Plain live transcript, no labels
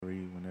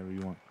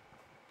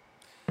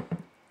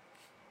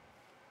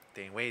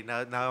Dang, wait,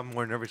 now I'm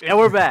more nervous. Yeah,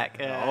 we're back.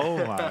 Oh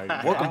my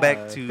god. Welcome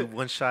back to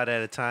One Shot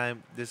at a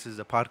Time. This is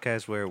a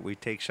podcast where we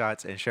take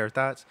shots and share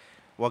thoughts.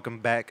 Welcome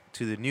back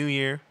to the new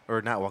year,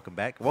 or not welcome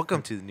back.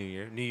 Welcome to the new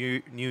year. New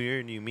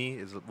year, new me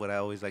is what I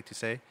always like to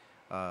say.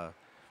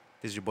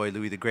 This is your boy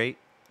Louis the Great.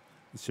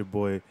 It's your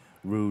boy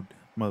Rude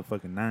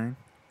motherfucking 9.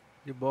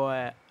 Your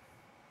boy,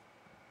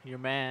 your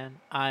man.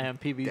 I am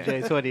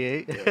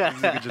PBJ28.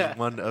 You could just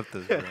one up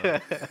this. Bro.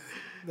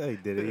 No, he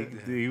did it.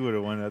 He would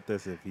have won up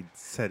this if he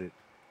said it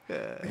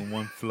in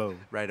one flow.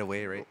 Right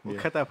away, right? We'll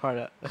Yeah. cut that part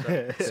out.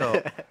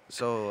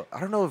 So I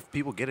don't know if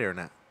people get it or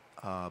not.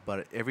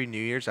 But every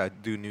New Year's I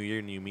do New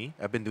Year, New Me.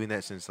 I've been doing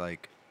that since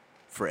like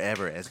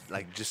forever, as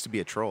like just to be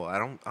a troll. I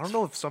don't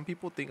know if some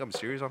people think I'm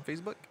serious on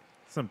Facebook.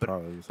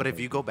 But if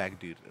you go back,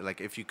 dude, like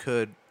if you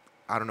could,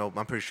 I don't know.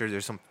 I'm pretty sure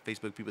there's some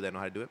Facebook people that know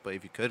how to do it. But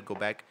if you could go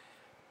back,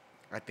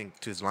 I think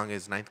to as long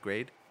as ninth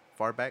grade,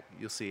 far back,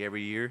 you'll see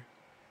every year.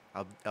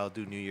 I'll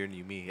do New Year,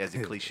 New Me as a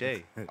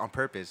cliche on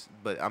purpose.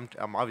 But I'm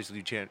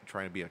obviously trying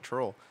to be a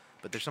troll.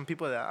 But there's some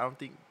people that I don't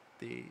think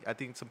I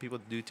think some people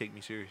do take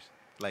me serious.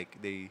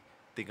 Like they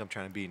think I'm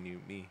trying to be a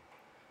new me.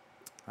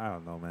 I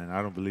don't know, man.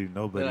 I don't believe But,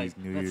 nobody's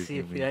like, New let's Year's see New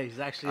if Me. he's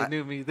actually a I-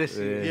 new me this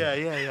Yeah.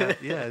 year.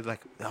 Yeah.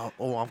 Like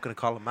oh, I'm gonna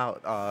call him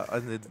out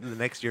in the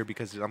next year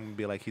because I'm gonna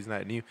be like he's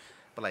not new.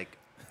 But like,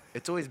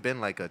 it's always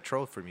been like a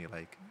troll for me.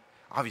 Like,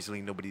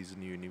 obviously nobody's a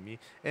new me.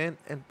 And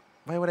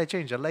why would I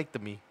change? I like the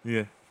me.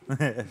 Yeah.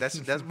 That's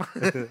my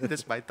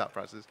that's my thought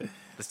process.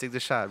 Let's take the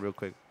shot real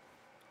quick.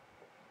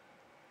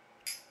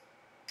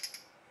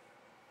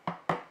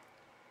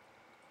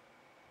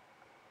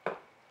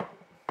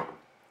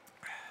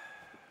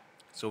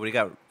 So what do you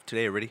got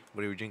today? Ready?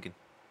 What are we drinking?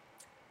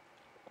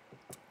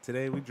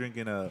 Today we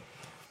drinking a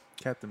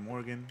Captain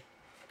Morgan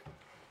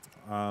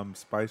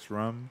spiced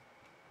rum.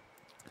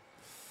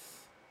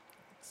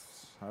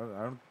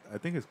 I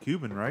think it's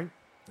Cuban, right?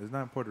 It's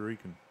not Puerto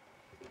Rican.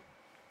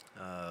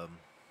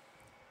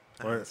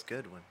 Or- That's a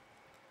good one.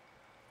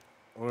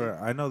 Or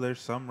I know there's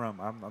some rum.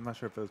 I'm not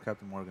sure if it was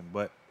Captain Morgan,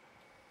 but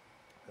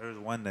there's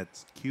one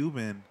that's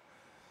Cuban,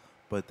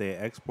 but they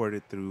export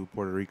it through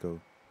Puerto Rico.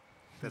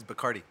 That's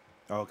Bacardi.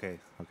 Oh, okay,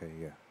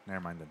 yeah.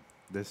 Never mind then.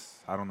 This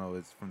I don't know.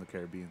 It's from the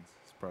Caribbean.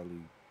 It's probably.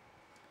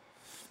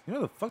 You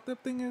know what the fucked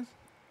up thing is?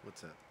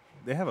 What's that?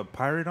 They have a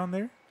pirate on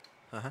there.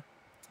 Uh-huh.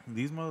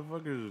 These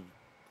motherfuckers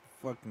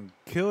fucking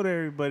killed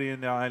everybody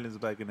in the islands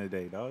back in the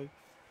day, dog.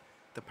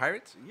 The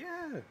Pirates?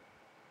 Yeah.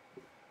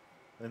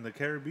 In the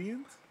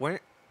Caribbean?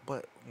 Weren't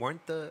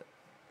the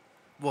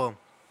well?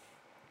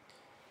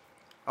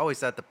 I always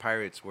thought the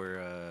pirates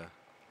were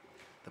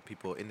the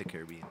people in the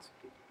Caribbean.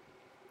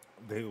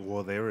 They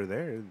were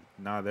there.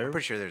 Nah, they're I'm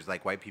pretty sure there's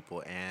like white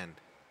people and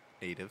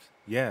natives.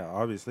 yeah,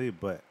 obviously,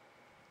 but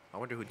I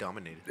wonder who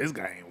dominated. this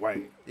guy ain't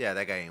white. Yeah,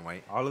 that guy ain't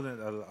white. All of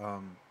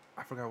them.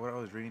 I forgot what I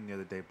was reading the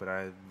other day, but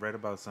I read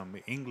about some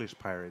English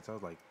pirates. I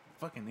was like,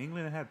 fucking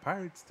England had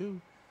pirates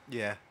too.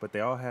 Yeah. But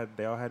they all had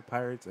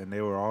pirates, and they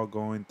were all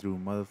going through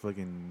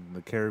motherfucking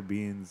the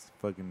Caribbeans,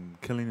 fucking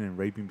killing and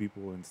raping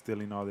people and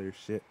stealing all their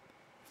shit.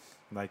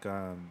 Like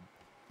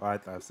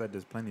I've said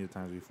this plenty of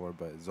times before,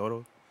 but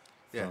Zoro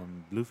Yeah.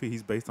 from Luffy,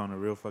 he's based on a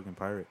real fucking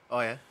pirate,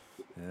 Oh yeah.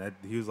 and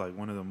he was like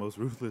one of the most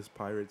ruthless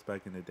pirates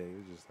back in the day. He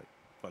was just like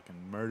fucking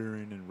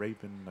murdering and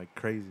raping like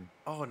crazy.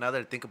 Oh, now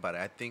that I think about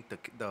it, I think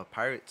the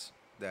pirates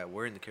that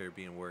were in the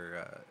Caribbean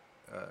were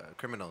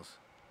criminals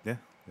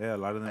Yeah, a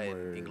lot of them in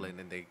were England,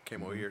 and they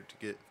came over Mhm. here to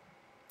get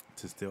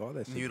to steal all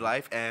that shit. new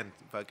life and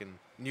fucking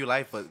new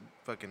life, but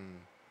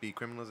fucking be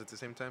criminals at the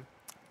same time.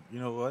 You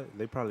know what?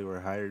 They probably were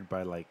hired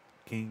by like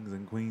kings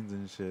and queens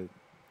and shit.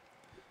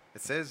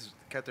 It says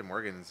Captain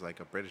Morgan is like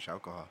a British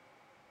alcohol.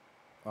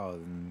 Oh,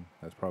 then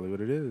that's probably what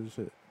it is.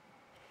 Shit.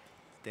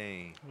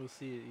 Dang. We'll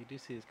see. You do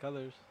see his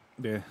colors.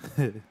 Yeah.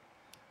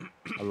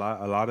 a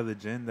lot of the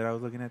gin that I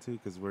was looking at too,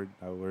 because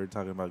we're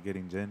talking about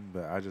getting gin,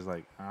 but I just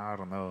like I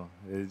don't know.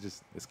 It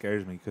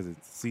scares me because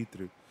it's see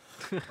through.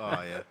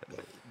 Oh yeah.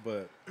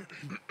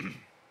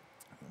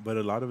 But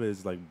a lot of it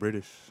is like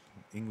British,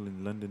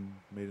 England, London,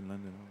 made in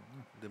London.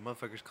 The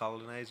motherfuckers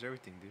colonized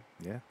everything, dude.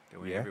 Yeah, They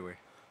went Yeah. everywhere.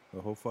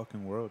 the whole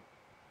fucking world.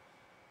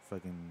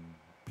 Fucking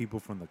people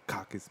from the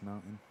Caucasus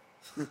Mountain.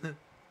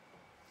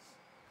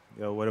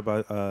 Yo, what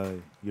about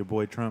your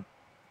boy Trump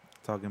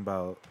talking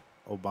about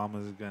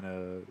Obama's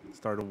gonna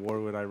start a war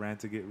with Iran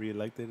to get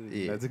reelected?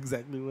 Yeah. That's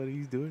exactly what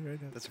he's doing right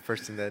now. That's the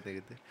first thing that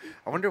nigga did.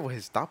 I wonder what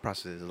his thought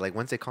process is. Like,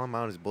 once they call him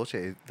out as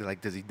bullshit,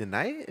 like, does he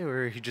deny it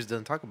or he just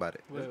doesn't talk about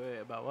it? Wait,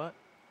 about what?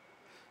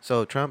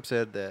 So Trump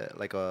said that,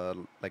 like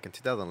in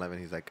 2011,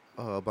 he's like,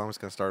 "Oh, Obama's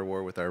gonna start a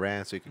war with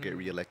Iran so he could get Mm.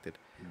 reelected,"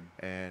 Mm.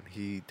 and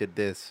he did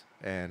this,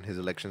 and his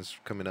election's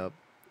coming up,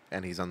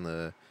 and he's on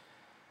the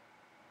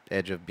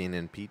edge of being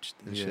impeached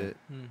and Yeah. shit.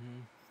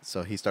 Mm-hmm.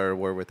 So he started a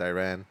war with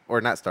Iran, or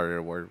not started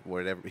a war,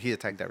 whatever. He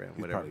attacked Iran, He's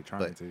whatever. probably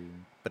trying to.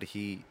 But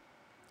he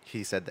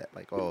said that,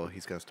 like, oh,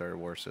 he's gonna start a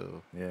war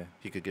so Yeah.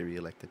 he could get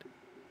reelected.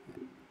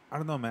 I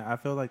don't know, man. I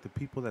feel like the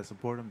people that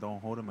support him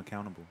don't hold him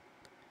accountable.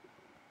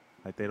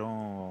 Like they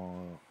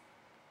don't.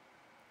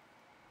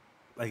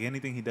 Like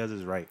anything he does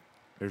is right.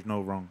 There's no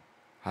wrong.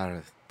 I don't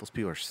know. Those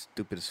people are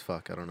stupid as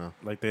fuck. I don't know.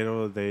 Like they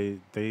don't.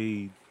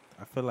 They.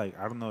 I feel like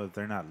I don't know if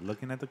they're not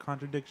looking at the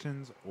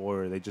contradictions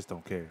or they just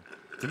don't care.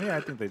 To me, I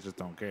think they just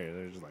don't care.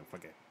 They're just like,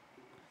 fuck it.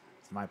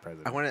 It's my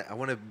president.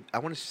 I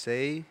wanna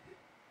say.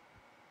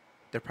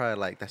 They're probably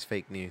like that's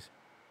fake news.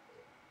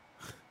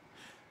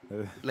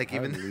 Like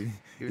even Probably. even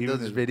Even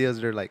those if- videos,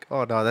 they're like,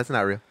 oh no, that's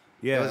not real.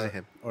 Yeah, It wasn't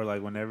him. or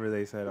like whenever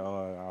they said,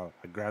 "Oh,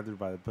 I grabbed her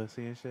by the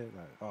pussy and shit,"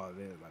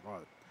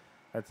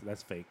 like,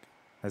 that's fake.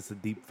 That's a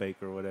deep fake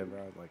or whatever.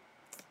 I was like,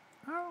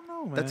 I don't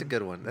know, man. That's a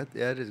good one.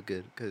 That is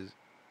good because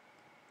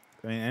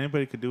I mean,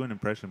 anybody could do an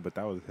impression, but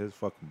that was his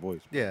fucking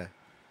voice. yeah,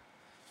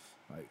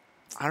 Like,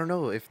 I don't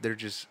know if they're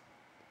just.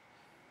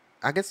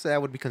 I guess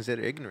that would be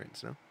considered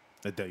ignorance, no?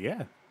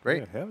 yeah,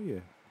 Right? yeah, hell yeah.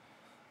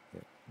 Yeah.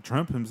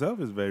 Trump himself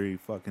is very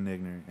fucking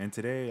ignorant. And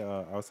today,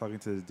 I was talking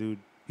to this dude.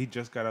 He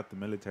just got out the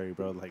military,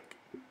 bro. Like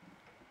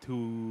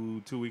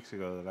 2 weeks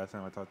ago, the last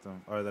time I talked to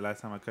him, or the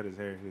last time I cut his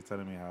hair, he was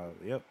telling me how,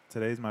 yep,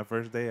 today's my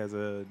first day as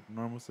a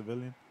normal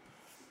civilian.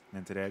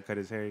 And today I cut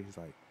his hair. He's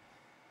like,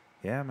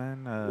 yeah,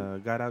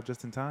 man, got out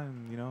just in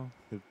time. You know,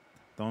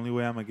 the only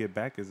way I'm gonna get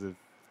back is if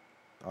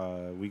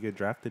we get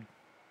drafted,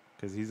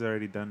 because he's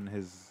already done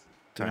his.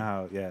 You know Time.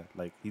 how, yeah,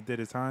 like he did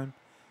his time,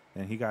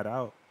 and he got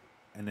out,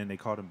 and then they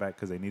called him back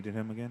because they needed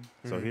him again.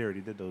 So Mhm. he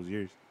already did those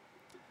years.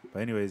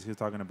 But anyways, he was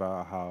talking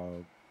about how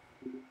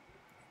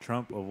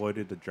Trump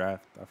avoided the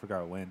draft. I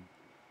forgot when,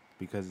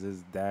 because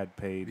his dad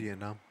paid.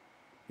 Vietnam.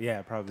 Yeah,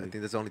 I probably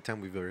think that's the only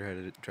time we've ever had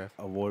a draft,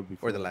 award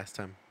before. or the last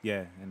time.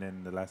 Yeah, and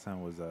then the last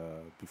time was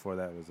before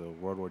that was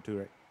World War II,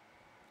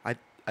 right?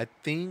 I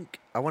think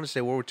I want to say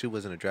World War II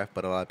wasn't a draft,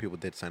 but a lot of people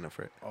did sign up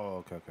for it.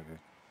 Oh, okay.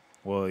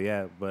 Well,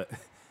 yeah, but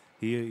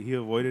he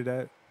avoided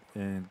that,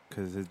 and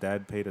because his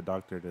dad paid a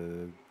doctor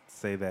to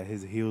say that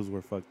his heels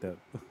were fucked up.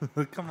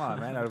 Come on,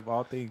 man! Out of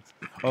all things.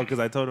 Oh, because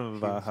I told him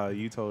about how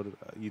you told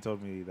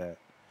me that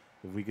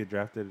if we get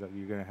drafted,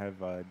 you're gonna have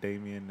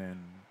Damien and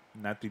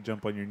Natty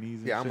jump on your knees.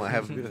 And Yeah, I'm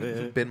shit.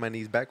 gonna have bend my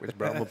knees backwards,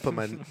 bro. I'm gonna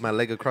put my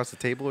leg across the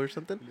table or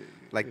something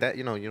like that.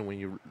 You know when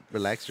you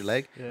relax your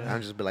leg. Yeah.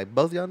 I'm just be like,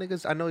 both y'all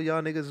niggas. I know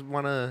y'all niggas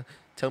wanna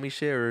tell me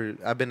shit, or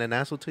I've been an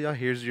asshole to y'all.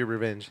 Here's your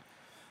revenge.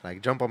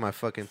 Like jump on my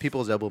fucking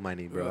people's elbow, my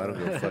knee, bro. I don't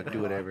give a fuck.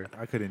 Do whatever.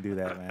 I couldn't do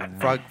that, man.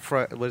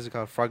 Frog. What is it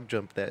called? Frog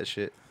jump. That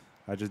shit.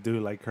 I just do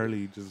it like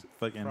Curly, just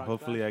fucking. Frog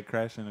Hopefully, dash. I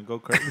crash and I go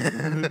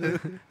Curly.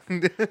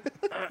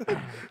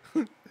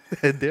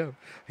 Damn,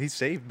 he's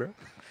saved, bro.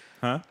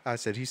 Huh? I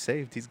said he's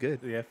saved. He's good.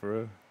 Yeah, for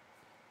real.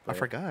 I Yeah.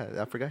 forgot.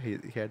 I forgot he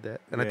had that,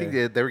 and I think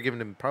Yeah. they were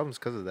giving him problems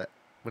because of that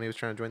when he was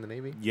trying to join the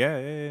Navy.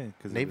 Yeah.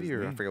 Cause Navy,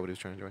 or I forgot what he was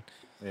trying to join.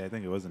 Yeah, I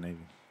think it was the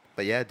Navy.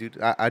 But yeah,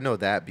 dude, I know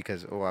that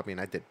because I mean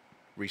I did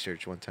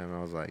research one time.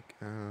 I was like,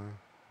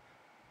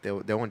 they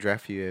won't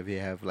draft you if you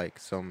have like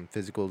some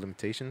physical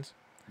limitations.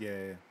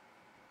 Yeah.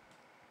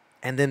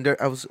 And then not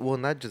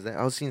just that.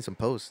 I was seeing some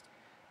posts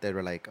that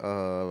were like,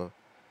 what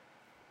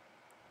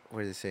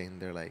are they saying?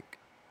 They're like,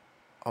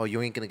 oh,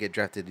 you ain't gonna get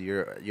drafted.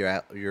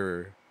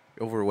 You're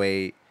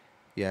overweight.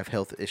 You have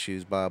health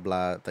issues. Blah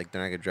blah. Like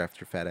they're not gonna draft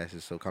your fat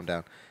asses. So calm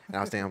down. And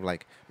I was thinking, I'm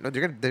like, no,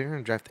 they're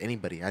gonna draft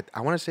anybody.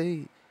 I want to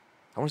say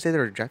they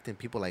were drafting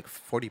people like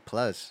 40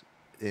 plus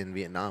in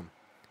Vietnam.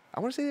 I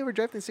want to say they were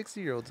drafting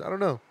 60-year-olds. I don't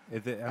know. I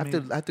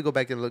have to go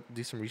back and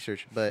do some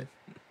research, but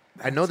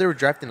I know they were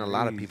drafting a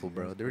lot of crazy. people,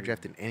 bro. That's They were crazy.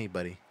 drafting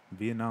anybody.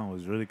 Vietnam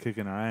was really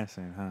kicking our ass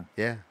in, huh?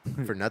 Yeah,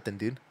 for nothing,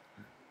 dude.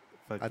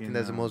 I think Fucking,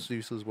 that's the most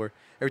useless word.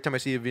 Every time I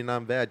see a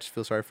Vietnam vet, I just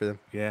feel sorry for them.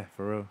 Yeah,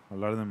 for real. A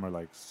lot of them are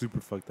like super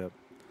fucked up.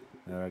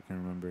 That I can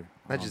remember.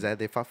 Not just that,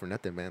 they fought for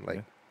nothing, man. Like,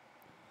 Yeah.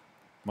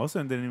 Most of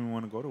them didn't even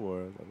want to go to war.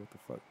 I was like, what the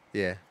fuck?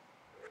 yeah,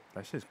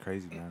 That shit's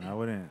crazy, man.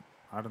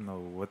 I don't know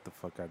what the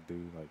fuck I'd do.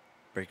 Like,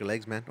 break your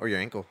legs, man, or your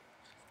ankle.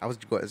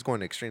 It's going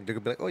to extreme. They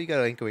could be like, oh, you got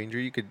an ankle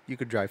injury. You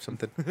could drive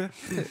something.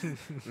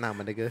 Nah,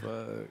 my nigga.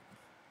 fuck.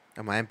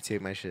 I'm gonna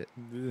amputate my shit.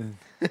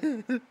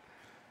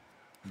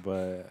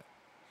 But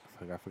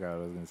fuck, I forgot what I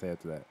was gonna say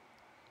after that.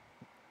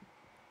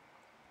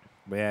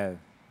 But yeah.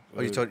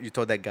 Oh, you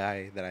told that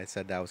guy that I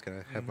said that I was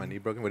gonna have my Mhm. knee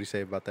broken. What do you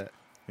say about that?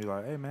 He's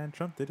like, hey man,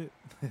 Trump did it.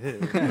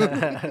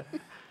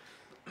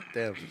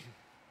 Damn.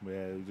 But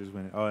yeah, he just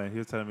went. Oh, and he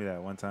was telling me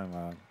that one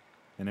time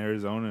in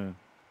Arizona,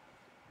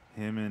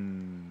 him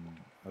and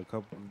a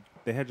couple,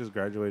 they had just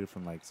graduated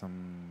from like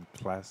some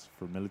class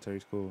for military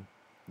school.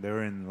 They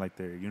were in like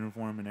their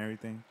uniform and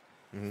everything,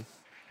 Hmm.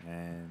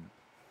 and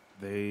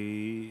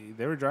they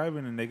were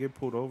driving and they get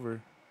pulled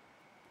over,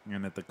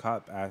 and that the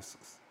cop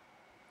asks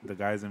the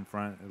guys in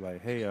front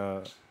like, "Hey,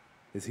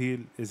 is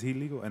he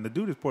legal?" And the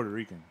dude is Puerto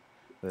Rican.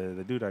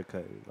 The dude I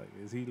cut, like,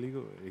 is he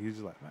legal? He's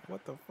just like, man,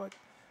 what the fuck?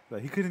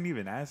 Like, he couldn't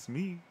even ask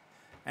me.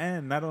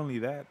 And not only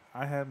that,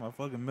 I had my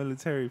fucking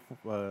military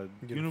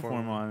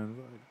uniform on. And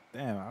like,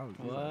 damn,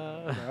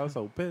 I was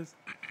so pissed.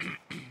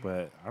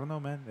 But I don't know,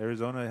 man.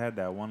 Arizona had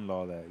that one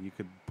law that you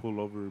could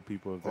pull over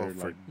people if Oh, they're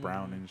for- like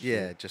brown and shit.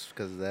 Yeah, just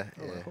because of that.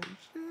 I was Yeah. like, holy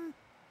shit,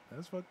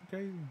 that's fucking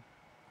crazy.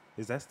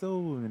 Is that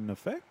still in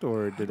effect,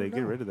 or I did they don't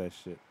get know. rid of that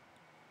shit?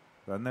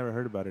 I've never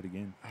heard about it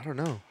again. I don't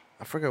know.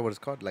 I forgot what it's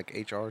called, like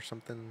HR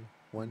something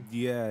one.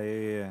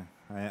 Yeah.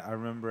 I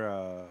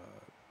remember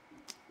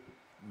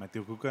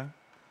Mateo Cuca,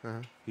 Uh-huh.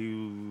 he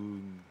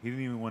didn't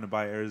even want to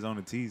buy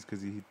Arizona teas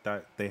because he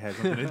thought they had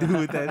something to do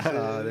with that shit.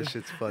 That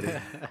shit's funny.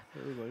 I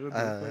was like, what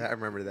the I fuck?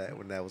 remember that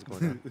when that was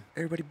going on.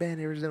 Everybody banned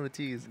Arizona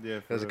teas. Yeah,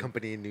 for There's a real.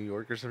 company in New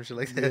York or some shit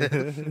like that.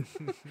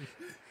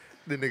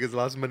 The niggas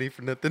lost money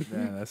for nothing.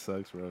 Man, that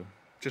sucks, bro.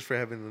 Just for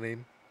having the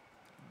name.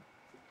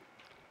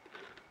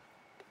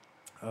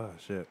 Oh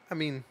shit. I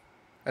mean,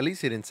 at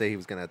least he didn't say he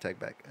was gonna attack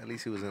back. At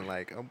least he wasn't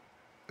like,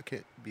 I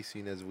can't be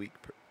seen as a weak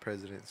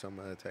president, so I'm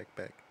gonna attack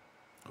back.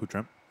 Who,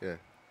 Trump? Yeah.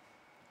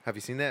 Have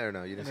you seen that or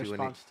no? You In didn't see when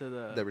he, response to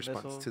the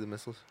response missile? to the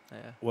missiles. Yeah.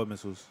 What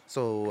missiles?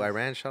 So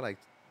Iran shot like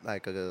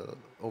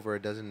over a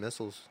dozen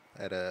missiles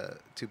at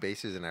 2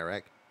 bases in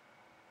Iraq.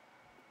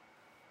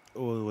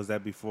 Oh, was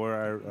that before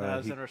I? That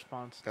was in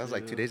response. That was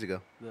like 2 days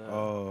ago. The,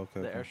 Oh,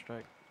 okay. the okay.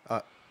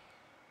 airstrike.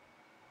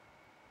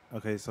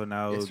 Okay, so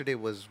now. Yesterday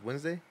was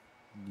Wednesday,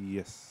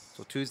 Yes.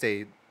 so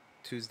Tuesday,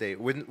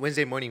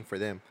 Wednesday morning for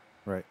them.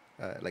 Right.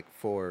 Like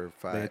 4 or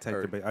 5. They attacked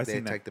or the base. I they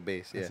seen that. attacked the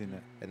base. I Yeah. seen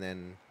that. And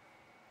then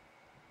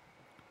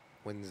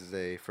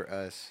Wednesday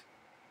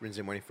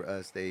morning for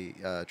us, they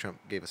Trump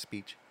gave a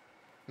speech,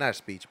 not a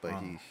speech, but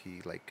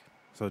he like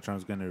So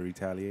Trump's gonna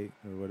retaliate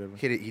or whatever.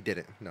 he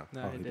didn't. No,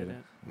 No, Oh, he he didn't.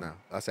 didn't. no.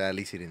 I said at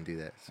least he didn't do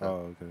that. So Oh,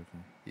 okay,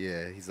 okay.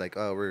 yeah, he's like,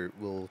 oh,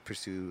 we'll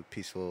pursue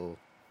peaceful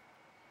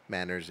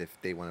manners if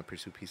they want to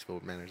pursue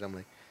peaceful manners. I'm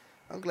like,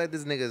 I'm glad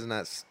this nigga is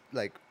not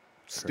like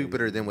stupider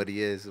Crazy. than what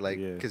he is. Like,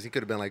 Yeah. because he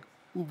could have been like,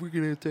 well, we're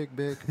gonna attack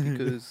back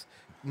because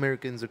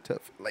Americans are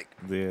tough. Like,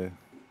 Yeah.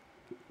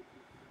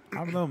 I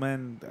don't know,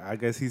 man. I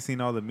guess he's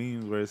seen all the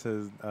memes where it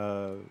says,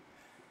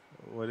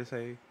 what did it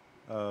say?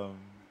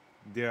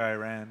 Dear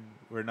Iran,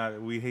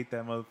 we hate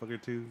that motherfucker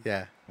too.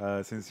 yeah,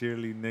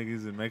 Sincerely,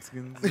 niggas and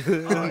Mexicans.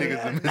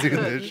 niggas and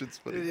Mexicans, that shit's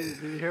Did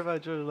funny. you hear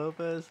about George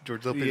Lopez?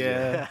 George Lopez,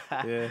 yeah,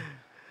 yeah.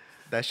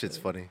 that shit's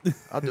funny.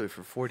 I'll do it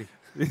for 40.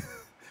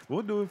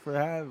 We'll do it for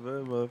half,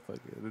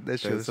 motherfucker. That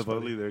shit is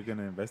supposedly funny. they're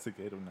gonna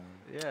investigate him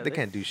now. Yeah. They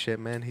can't do shit,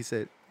 man. He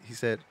said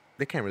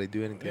they can't really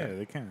do anything. Yeah,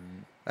 they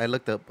can. I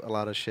looked up a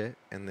lot of shit,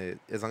 and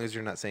as long as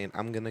you're not saying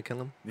I'm gonna kill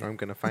him or I'm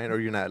gonna find, or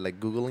you're not like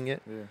googling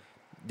it, Yeah.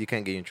 you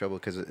can't get you in trouble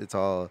because it's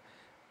all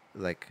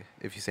like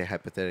if you say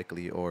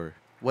hypothetically or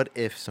what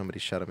if somebody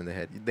shot him in the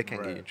head, they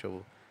can't get you in Right.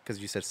 trouble because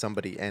you said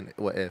somebody and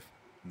what if.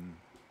 Mm.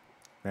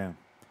 Damn.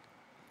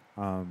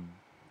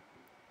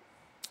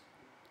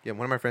 Yeah,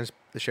 one of my friends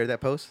shared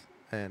that post,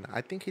 and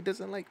I think he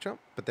doesn't like Trump,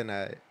 but then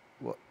I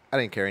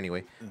didn't care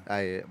anyway.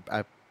 I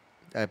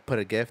put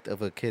a gift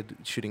of a kid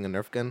shooting a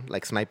Nerf gun,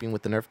 like sniping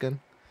with the Nerf gun.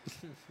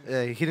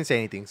 He didn't say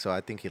anything, so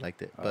I think he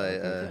liked it.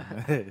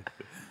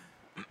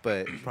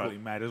 But Probably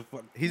mad as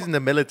fuck. he's in the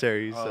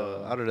military,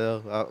 so Oh. I don't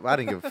know. I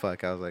didn't give a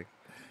fuck. I was like,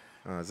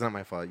 it's not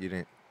my fault. You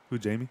didn't. Who,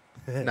 Jamie?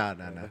 Nah.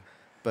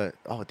 But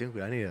dude,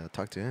 I need to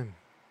talk to him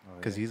Oh,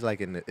 because yeah. he's like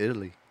in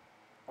Italy,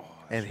 Oh,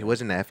 and he shit.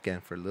 was in Afghan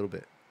for a little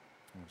bit.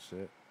 Oh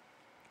shit.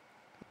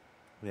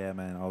 Yeah,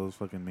 man, all those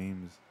fucking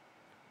memes.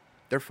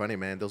 They're funny,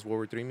 man. Those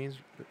World War III memes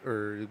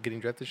or getting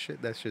drafted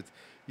shit. That shit's.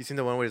 You seen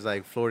the one where it's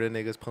like Florida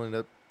niggas pulling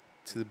up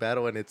to the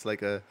battle and it's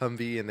like a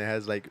Humvee and it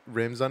has like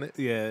rims on it.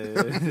 Yeah,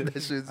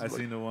 That shit's I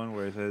seen the one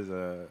where it says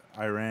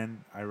Iranian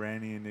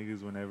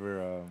niggas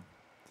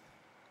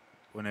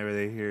whenever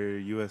they hear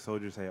U.S.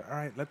 soldiers say, "All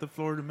right, let the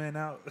Florida men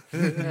out."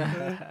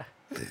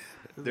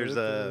 There's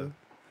a.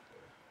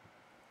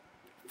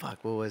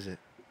 Fuck, what was it?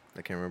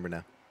 I can't remember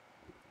now.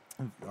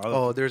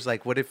 Oh, there's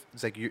like, what if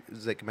it's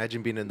like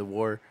imagine being in the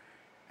war,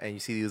 and you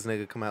see these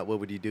niggas come out. What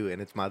would you do?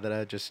 And it's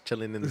Madara just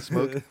chilling in the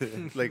smoke,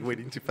 like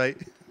waiting to fight.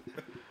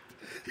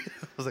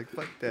 I was like,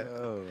 fuck that.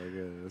 Oh my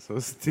god, that's so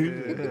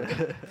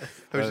stupid.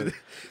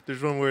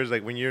 There's one where it's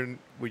like when you're in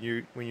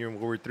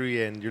World War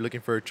III and you're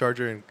looking for a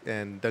charger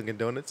and Dunkin'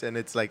 Donuts, and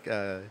it's like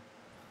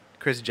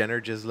Kris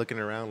Jenner just looking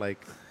around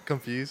like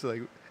confused,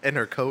 like in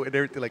her coat and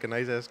everything, like a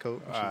nice ass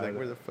coat. And she's like,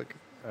 where the fuck?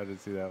 I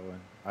didn't see that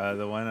one.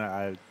 The one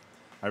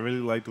I really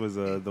liked was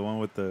the one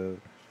with the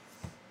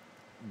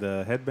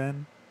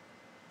headband,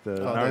 the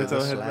Naruto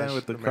the headband slash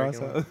with the American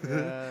cross one. out.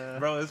 Yeah.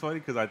 Bro, it's funny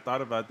because I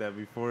thought about that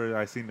before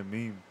I seen the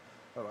meme.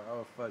 I was like,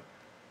 oh fuck.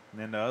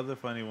 And then the other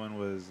funny one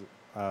was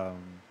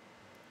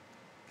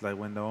like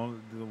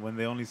when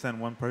they only sent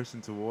one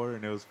person to war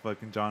and it was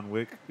fucking John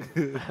Wick.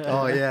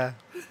 Oh yeah,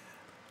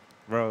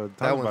 Bro, That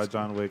talking one's- about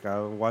John Wick, I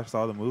watched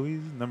all the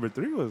movies. Number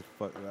 3 was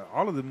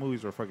all of the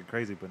movies were fucking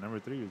crazy, but number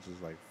 3 was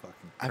just like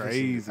fucking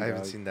crazy. I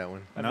haven't dog. seen that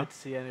one. I No? didn't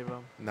see any of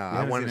them. Nah, You I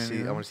haven't want to seen any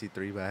see. of I them? want to see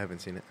 3, but I haven't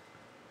seen it.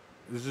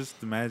 It's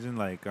just imagine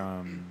like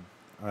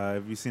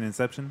have you seen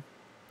Inception?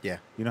 Yeah.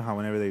 You know how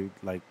whenever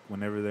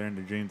they're in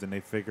their dreams and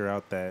they figure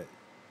out that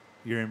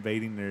you're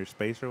invading their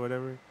space or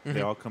whatever, they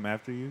Mhm. all come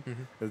after you.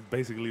 Mhm. That's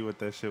basically what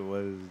that shit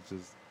was.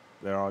 Just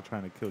they're all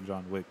trying to kill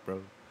John Wick,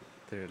 bro.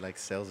 They're like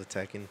cells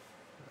attacking.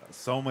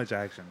 So much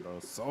action, bro.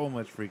 So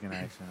much freaking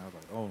action. I was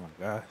like, oh my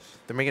gosh.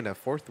 They're making a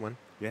 4th one.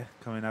 Yeah,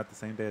 coming out the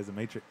same day as The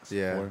Matrix.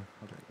 Yeah. 4.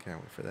 I can't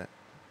wait for that.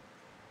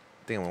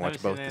 I think I'm gonna I watch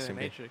haven't both seen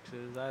the any same day.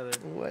 Matrixes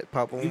either. What,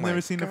 Pablo? Oh You've my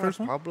never seen the God, first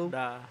one? Pablo?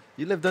 Nah.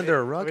 You lived under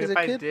a rock I mean, as a if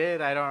I kid?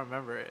 did, I don't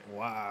remember it.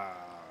 Wow.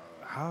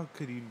 How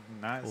could you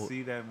not Well-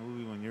 see that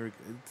movie when you're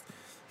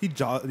He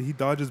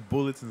dodges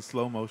bullets in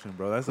slow motion,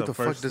 bro. That's Who the the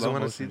fuck first doesn't slow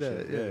wanna motion see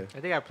that? shit. Yeah. I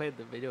think I played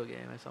the video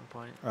game at some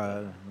point.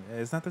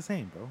 It's not the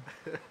same, bro.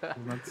 It's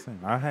not the same.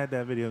 I had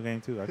that video game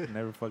too. I could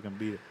never fucking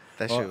beat it.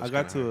 That Well, shit was I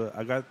got kinda to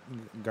hard.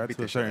 got Beat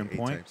to a that shit certain like 8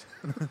 point.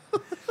 times.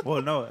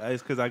 Well, no,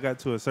 it's because I got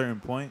to a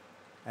certain point,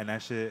 and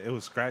that shit it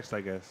was scratched,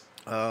 I guess.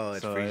 Oh,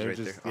 it's So freeze it right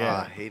just- there. yeah.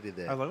 Oh, I hated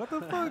that. I was like, what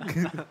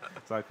the fuck?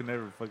 So I could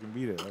never fucking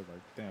beat it. I was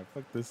like, damn,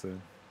 fuck this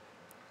thing.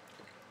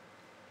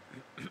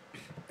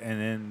 And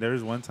then there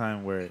was one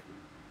time where,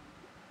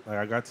 like,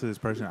 I got to this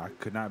person, I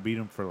could not beat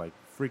him for like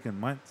freaking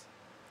months.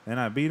 Then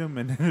I beat him,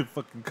 and then it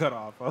fucking cut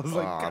off. I was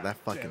like, Oh, God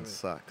that damn fucking it.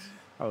 sucks.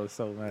 I was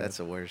so mad. That's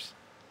the worst.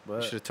 You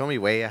but should have told me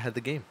way I had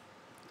the game.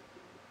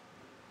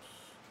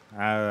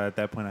 at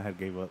that point, I had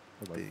gave up. I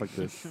was like, fuck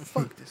this.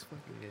 Fuck this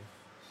fucking game.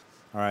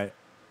 All right.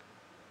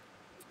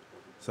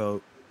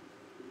 So,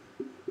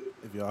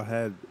 if y'all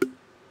had,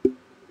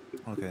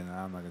 okay, no,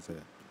 I'm not gonna say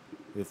that.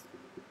 If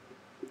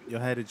y'all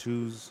had to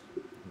choose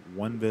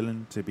one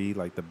villain to be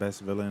like the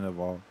best villain of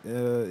all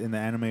in the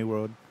anime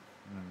world,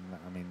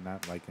 I mean,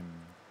 not like in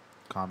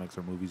comics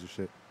or movies or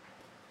shit,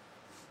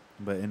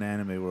 but in the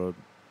anime world,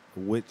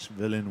 which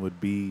villain would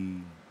be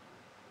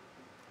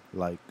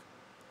like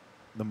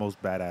the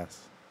most badass?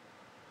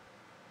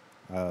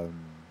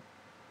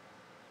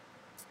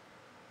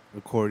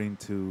 According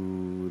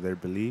to their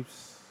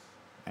beliefs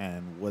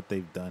and what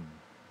they've done.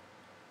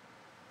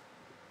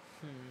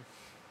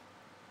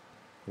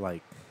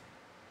 Like,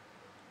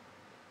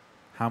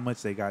 how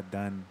much they got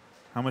done,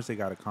 how much they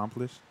got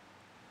accomplished.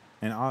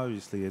 And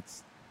obviously,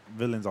 it's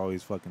villains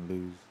always fucking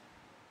lose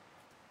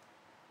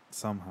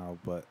somehow,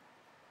 but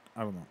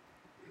I don't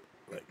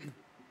know.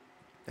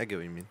 I get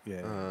what you mean.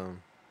 Yeah.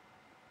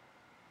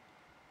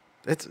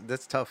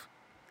 That's tough.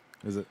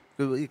 Is it?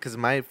 Because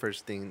my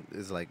first thing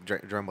is like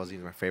Dragon Ball Z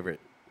is my favorite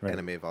Right.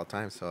 anime of all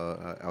time.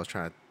 So I was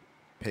trying to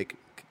pick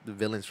the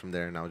villains from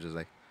there, and I was just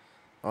like,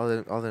 all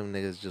them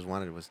niggas just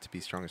wanted was to be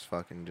strong as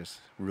fuck and just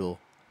rule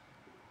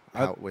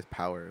with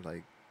power.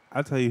 Like,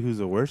 I'll tell you who's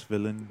the worst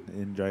villain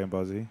in Dragon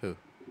Ball Z. Who?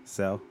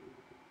 Cell.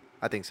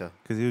 I think so.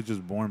 Because he was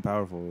just born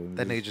powerful. and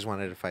That nigga just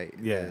wanted to fight.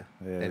 Yeah.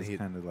 And it's he-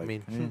 kind of like, I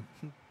mean,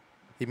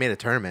 he made a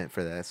tournament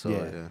for that. So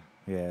Yeah.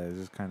 yeah, it's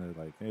just kind of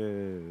like,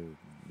 it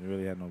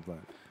really had no blood.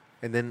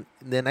 And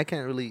then I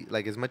can't really,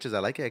 like, as much as I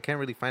like it, I can't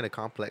really find a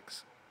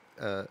complex,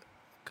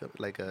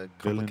 like a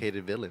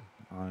complicated villain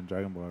On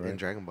Dragon Ball, right? in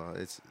Dragon Ball.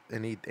 It's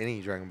any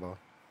Dragon Ball.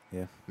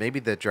 Yeah. Maybe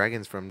the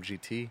dragons from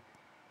GT.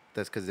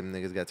 That's because them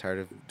niggas got tired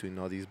of doing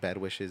all these bad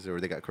wishes, or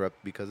they got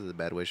corrupt because of the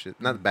bad wishes.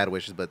 Not the bad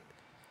wishes, but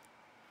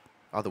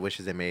all the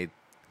wishes they made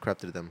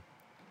corrupted them.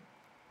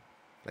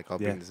 Like, I'll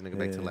bring Yeah, this nigga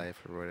back to yeah. life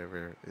or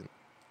whatever.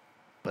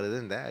 But other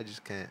than that, I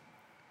just can't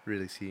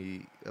really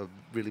see a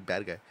really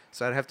bad guy.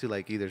 So I'd have to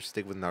like either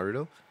stick with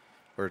Naruto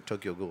or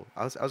Tokyo Ghoul.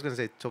 I was gonna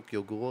say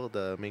Tokyo Ghoul,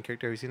 the main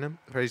character. Have you seen him?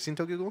 Have you seen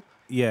Tokyo Ghoul?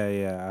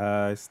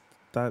 Yeah.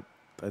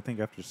 I think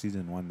after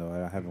season 1, though,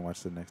 I haven't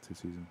watched the next 2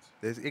 seasons.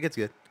 It gets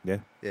good. Yeah.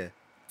 Yeah.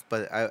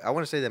 But I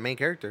want to say the main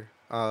character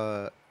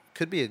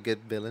could be a good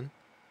villain.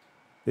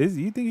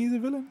 You think he's a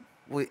villain?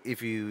 Well,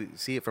 if you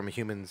see it from a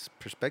human's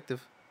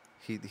perspective,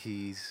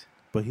 he's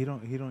But he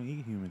don't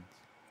eat humans.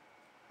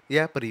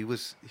 yeah. But he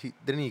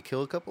didn't he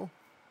kill a couple?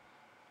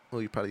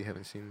 Well, you probably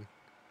haven't seen.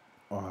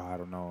 Oh, I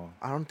don't know.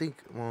 I don't think.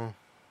 Well,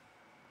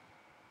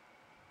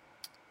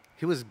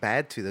 he was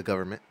bad to the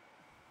government.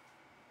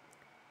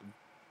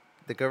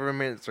 The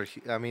government,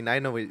 I mean, I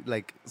know it.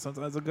 Like,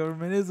 Sometimes the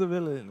government is a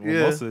villain. Well,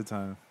 Yeah. most of the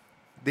time.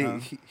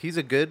 he's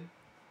a good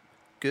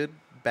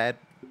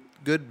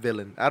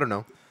villain. I don't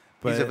know.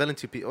 He's a But- villain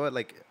to people.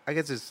 Like, I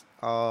guess it's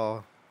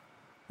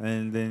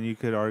And then you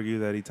could argue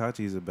that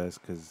Itachi's the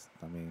best because,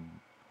 I mean,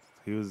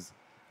 he was...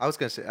 I was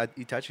gonna say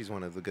Itachi's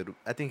one of the good.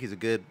 I think he's a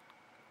good,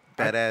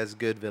 badass,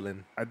 good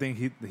villain. I think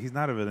he's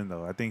not a villain,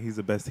 though. I think he's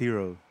the best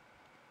hero.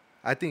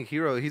 I think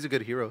he's a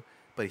good hero,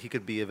 but he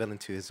could be a villain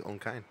to his own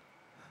kind.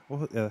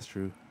 Well, yeah, that's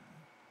true.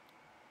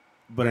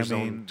 But, Or I his own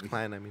mean,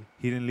 clan. I mean,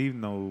 he didn't leave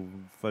no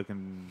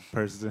fucking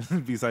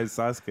person besides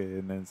Sasuke,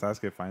 and then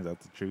Sasuke finds out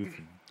the truth.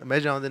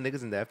 imagine all the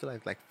niggas in the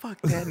afterlife. Like, fuck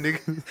that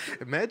nigga.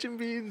 Imagine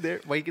being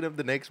there, waking up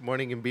the next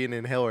morning and being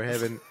in hell or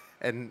heaven,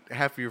 and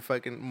half of your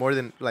fucking more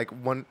than like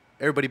one,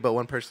 everybody but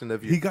one person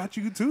of you. He got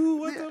you too?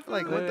 What Yeah, the fuck?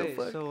 like, what the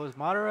fuck? So was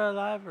Madara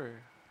alive or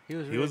He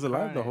was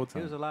alive the whole reincarnated?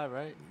 He was time. alive,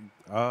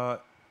 right?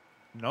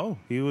 No,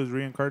 he was He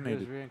reincarnated.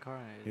 was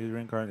reincarnated. He was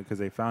reincarnated because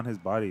they found his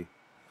body.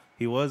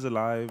 He was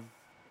alive,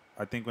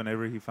 I think,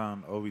 whenever he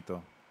found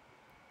Obito.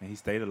 And he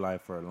stayed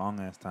alive for a long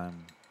ass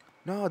time.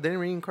 No, they didn't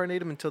reincarnate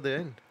him until the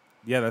end.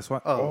 Yeah, that's why.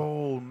 Oh.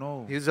 Oh,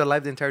 no. He was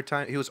alive the entire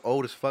time. He was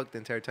old as fuck the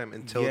entire time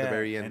until the Yeah,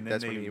 very end. and then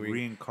That's they when he or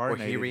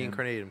reincarnated he him.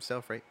 reincarnated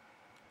himself, right?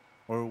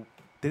 Or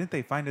didn't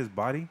they find his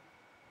body?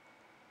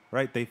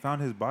 Right, they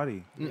found his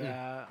body. Mm-mm.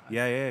 Yeah.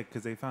 Yeah,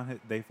 because they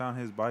found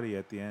his body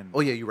at the end.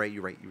 Oh yeah, you're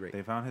right.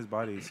 They found his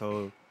body,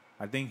 so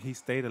I think he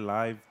stayed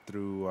alive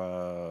through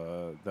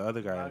the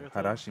other guy, Nagato?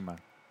 Harashima,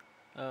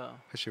 Oh.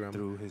 Hashirama.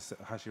 through his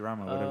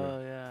Hashirama, Oh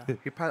whatever. yeah.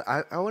 He probably.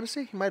 I want to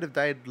say he might have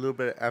died a little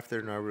bit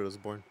after Naruto was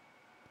born.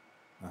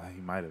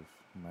 He might have.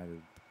 He might have.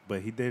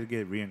 But he did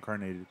get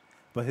reincarnated.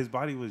 But his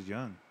body was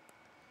young.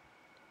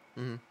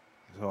 Hmm.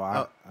 So I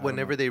don't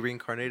Whenever know. they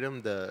reincarnated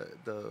them,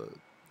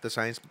 the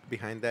science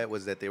behind that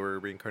was that they were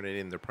reincarnated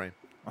in their prime,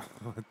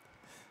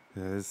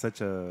 It's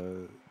such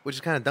a. which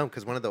is kind of dumb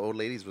because one of the old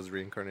ladies was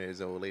reincarnated as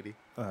an old lady,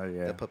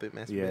 Yeah. the puppet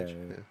master Yeah, bitch.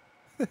 yeah.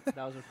 Yeah.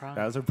 That was a prime.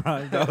 That was a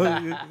prime dog.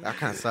 That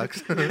kind of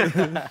sucks.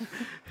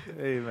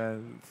 Hey,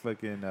 man.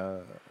 Fucking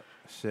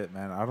shit,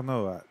 man. I don't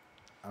know.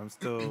 I'm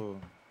still.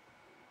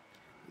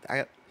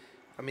 I,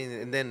 I mean,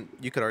 and then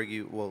you could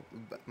argue. Well,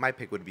 my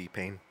pick would be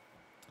Pain,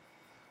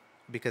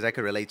 because I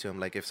could relate to him.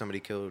 Like if somebody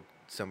killed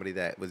somebody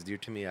that was dear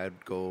to me,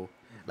 I'd go.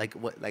 Like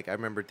what? Like I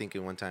remember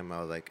thinking one time I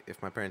was like, if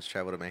my parents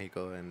travel to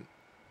Mexico and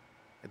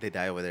they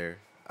die over there,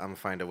 I'm gonna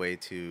find a way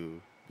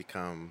to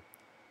become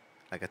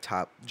like a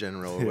top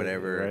general or Yeah,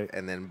 whatever, right.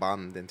 and then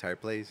bomb the entire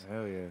place.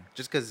 Hell yeah.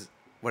 Just because,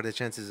 what are the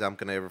chances I'm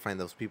gonna ever find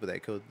those people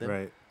that killed them?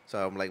 Right.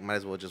 So I'm like, might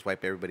as well just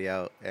wipe everybody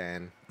out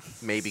and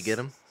maybe get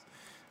them.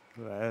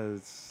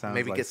 That sounds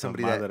Maybe like get some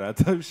somebody that- Madara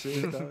type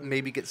shit. Dog.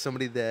 Maybe get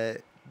somebody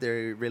that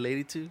they're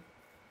related to.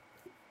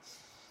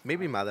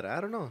 Maybe Madara.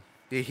 I don't know.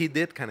 Yeah, he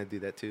did kind of do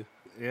that too.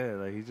 Yeah,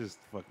 like he just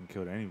fucking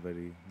killed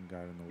anybody and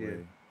got in the Yeah.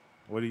 way.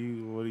 What do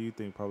you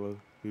think, Pablo?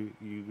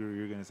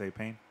 You're gonna say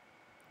Pain?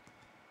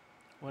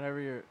 Whenever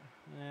you're,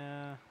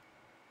 yeah.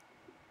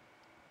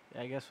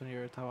 I guess when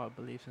you're talking about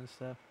beliefs and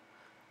stuff,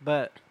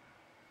 but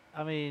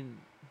I mean,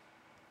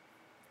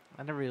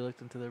 I never really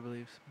looked into their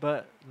beliefs.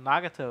 But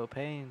Nagato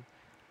Pain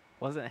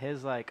wasn't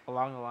his like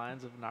along the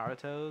lines of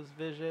Naruto's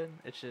vision.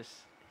 It's just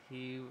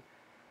he.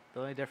 The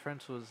only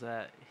difference was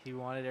that he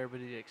wanted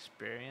everybody to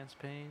experience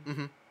pain,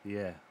 Mm-hmm.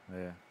 Yeah,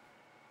 yeah,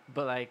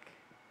 but like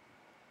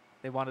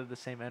they wanted the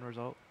same end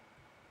result.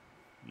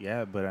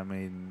 yeah. But I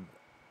mean,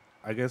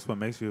 I guess what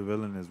makes you a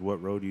villain is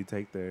what road you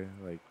take there.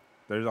 Like,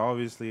 there's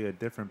obviously a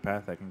different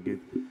path that can get.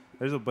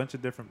 There's a bunch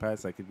of different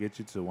paths that could get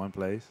you to one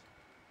place.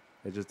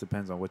 It just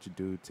depends on what you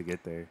do to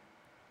get there.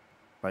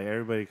 Like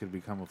everybody could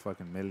become a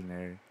fucking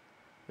millionaire.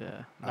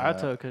 Yeah, Uh,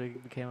 Naruto could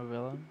have became a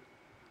villain.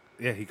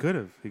 Yeah, he could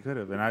have. He could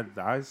have. And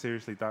I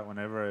seriously thought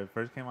whenever it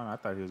first came on, I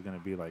thought he was gonna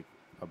be like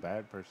a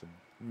bad person.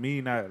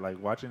 Me not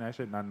like watching that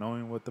shit, not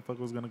knowing what the fuck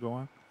was gonna go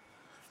on,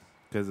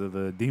 because of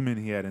the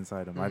demon he had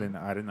inside him. I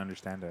didn't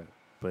understand that.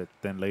 But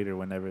then later,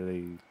 when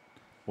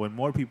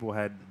more people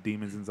had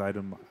demons inside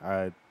him,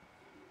 I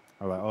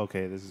was like,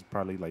 okay, this is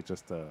probably like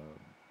just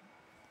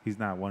he's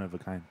not one of a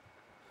kind.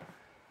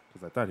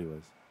 Because I thought he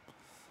was.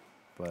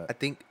 But I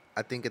think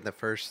in the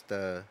first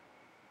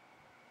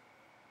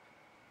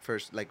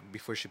like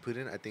before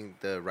Shippuden, I think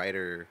the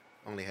writer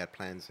only had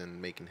plans in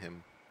making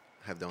him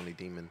have the only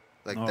demon,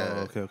 like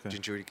okay.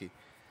 Jinchuriki,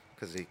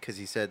 because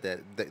he said that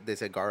they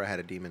said Gara had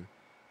a demon,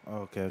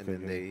 Okay, and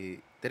then they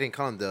didn't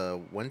call him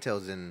the One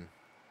Tails in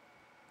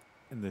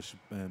in the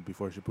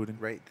before Shippuden,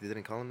 right. They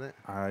didn't call him that.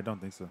 I don't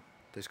think so.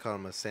 They just call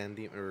him a sand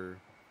demon, or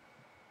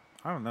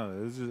I don't know.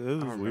 It was I weird.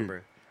 don't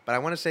remember. But I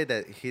want to say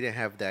that he didn't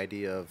have the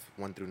idea of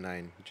 1 through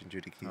 9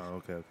 Jinchurikis. Oh,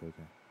 okay.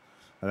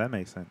 Well, that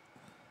makes sense.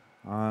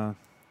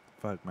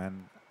 Fuck,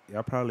 man.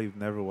 Y'all probably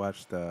never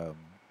watched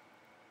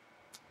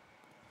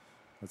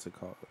what's it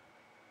called?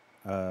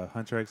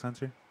 Hunter x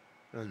Hunter?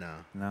 Oh no.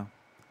 No.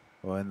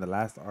 Well, in the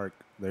last arc,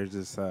 there's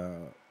this.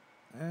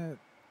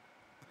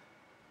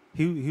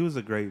 He was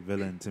a great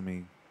villain to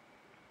me,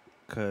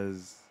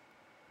 cause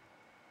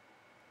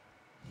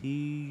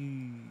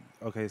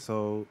okay,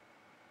 so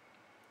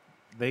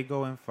they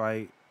go and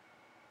fight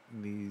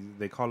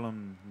they call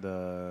them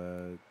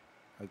the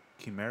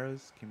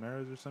chimeras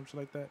or something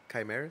like that.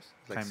 Chimeras?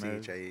 Like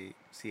Chimeras.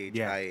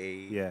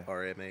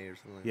 CHIARMA or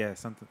something like Yeah,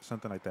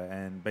 something like that.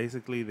 And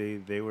basically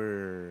they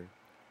were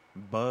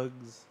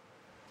bugs.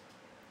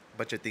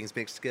 Bunch of things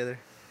mixed together.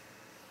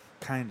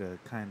 Kinda.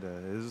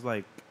 It was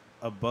like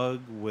a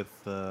bug with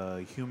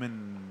a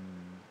human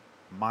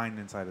mind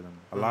inside of them.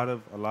 A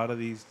lot of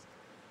these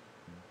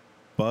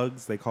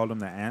bugs, they called them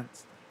the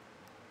ants.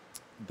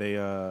 They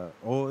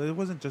it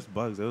wasn't just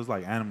bugs. It was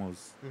like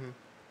animals. Mm-hmm.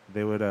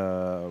 They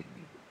would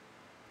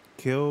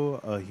kill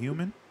a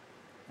human,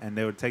 and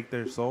they would take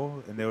their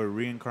soul and they would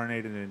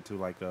reincarnate it into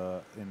like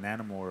an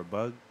animal or a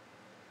bug.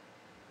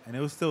 And it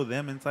was still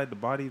them inside the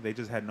body. They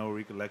just had no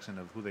recollection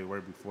of who they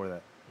were before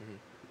that. Mm-hmm.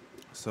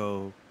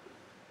 So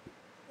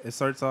it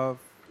starts off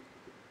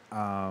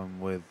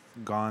with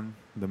Gon,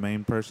 the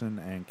main person,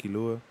 and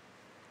Killua,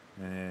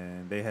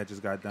 and they had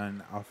just got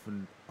done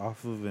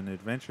off of an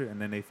adventure,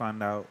 and then they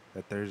found out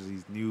that there's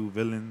these new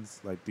villains,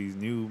 like these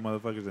new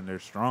motherfuckers, and they're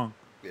strong.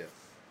 Yeah.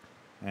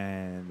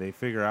 And they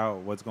figure out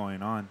what's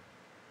going on.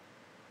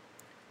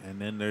 And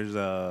then there's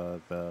the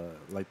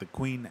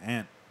queen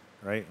ant,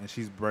 right? And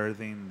she's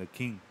birthing the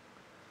king.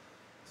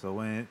 So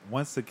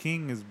once the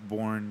king is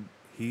born,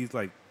 he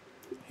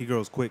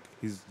grows quick.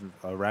 He's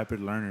a rapid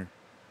learner,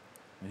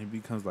 and he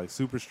becomes like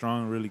super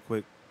strong really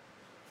quick.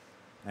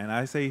 And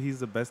I say he's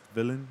the best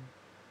villain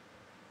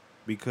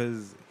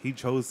because he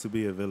chose to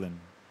be a villain.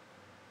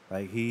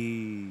 Like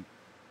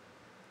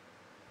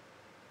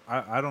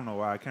I don't know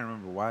why. I can't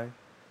remember why,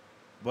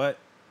 but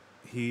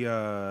he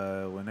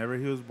whenever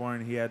he was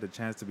born, he had the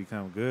chance to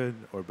become good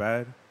or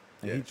bad,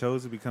 and he Yeah.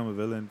 chose to become a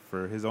villain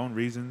for his own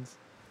reasons,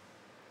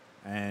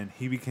 and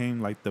he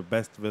became like the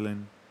best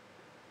villain.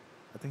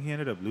 I think he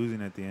ended up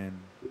losing at the end.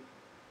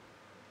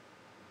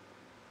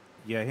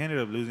 Yeah, he ended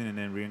up losing and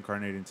then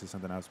reincarnated into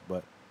something else.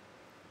 But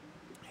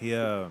he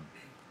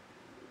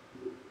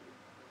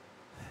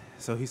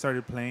so he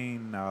started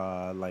playing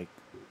like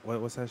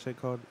what's that shit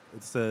called?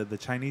 It's the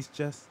Chinese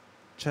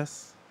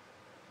chess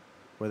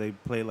where they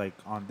play like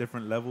on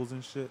different levels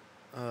and shit.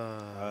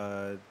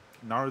 Naruto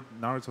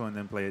and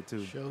them play it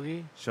too.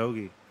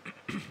 Shogi.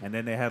 And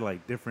then they had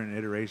like different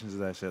iterations of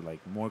that shit,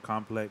 like more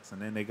complex.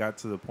 And then they got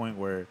to the point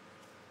where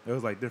it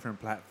was like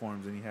different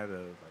platforms, and he had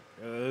it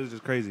was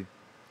just crazy.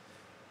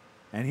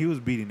 And he was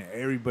beating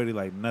everybody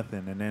like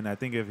nothing. And then I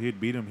think if he'd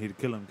beat him, he'd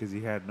kill him because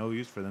he had no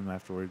use for them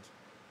afterwards.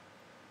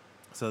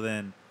 So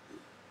then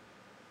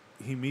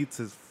he meets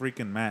his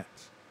freaking match,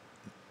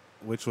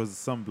 which was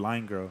some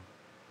blind girl.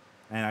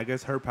 And I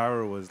guess her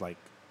power was like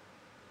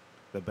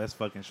the best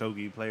fucking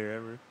shogi player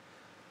ever.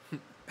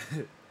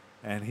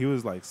 And he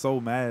was like so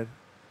mad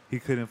he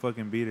couldn't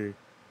fucking beat her.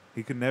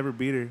 He could never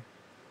beat her.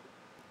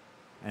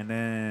 And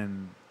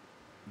then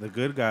the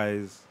good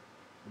guys,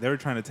 they were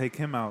trying to take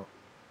him out.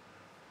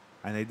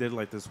 And they did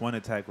like this one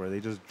attack where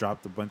they just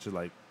dropped a bunch of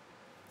like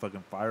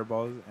fucking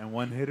fireballs and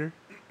one hit her.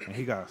 And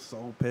he got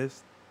so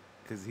pissed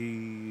because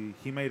he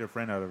made a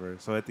friend out of her.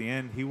 So at the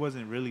end, he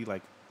wasn't really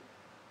like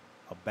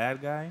a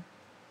bad guy.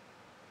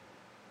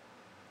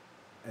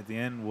 At the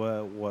end,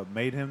 what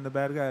made him the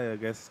bad guy, I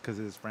guess, because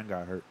his friend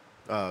got hurt.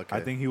 Oh, okay.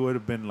 I think he would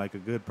have been like a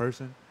good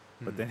person,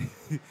 but then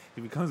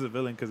he becomes a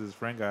villain because his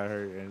friend got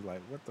hurt, and it's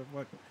like, what the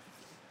fuck?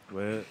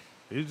 But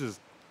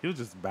he was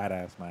just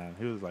badass, man.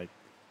 He was like,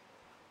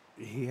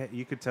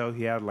 you could tell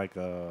he had like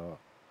a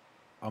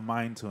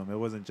mind to him. It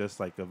wasn't just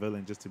like a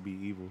villain just to be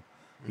evil.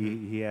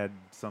 He had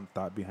some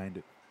thought behind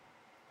it,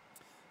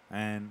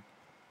 and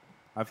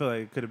I feel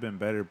like it could have been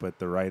better, but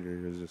the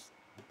writer is just,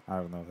 I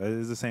don't know.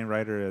 It's the same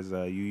writer as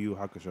Yu Yu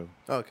Hakusho.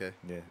 Oh, okay.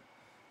 Yeah,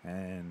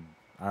 and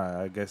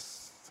I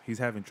guess he's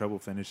having trouble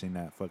finishing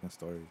that fucking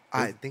story.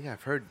 I think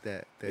I've heard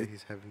that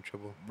he's having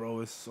trouble.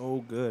 Bro, it's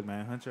so good,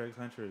 man. Hunter x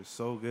Hunter is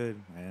so good,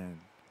 and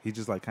he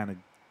just like kind of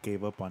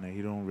gave up on it.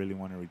 He don't really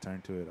want to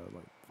return to it. I was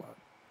like,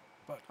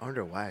 fuck. I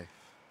wonder why.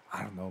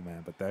 I don't know,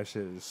 man, but that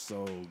shit is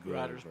so good.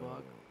 Writer's bro.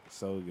 block.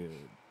 So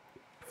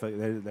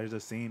good. There's a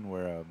scene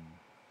where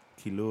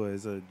Killua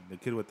is the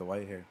kid with the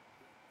white hair.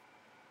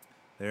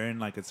 They're in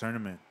like a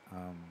tournament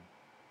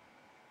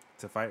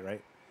to fight,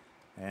 right?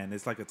 And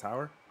it's like a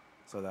tower.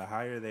 So the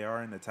higher they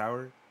are in the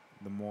tower,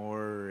 the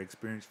more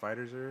experienced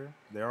fighters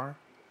there are.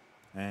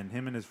 And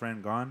him and his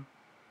friend Gon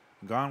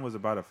was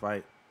about to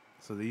fight.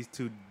 So these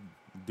two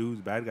dudes,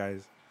 bad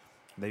guys,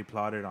 they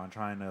plotted on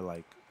trying to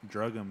like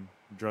drug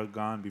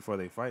Gon before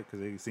they fight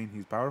because they seen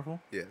he's powerful.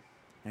 Yeah.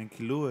 And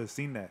Killua has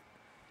seen that.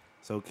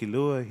 So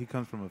Killua, he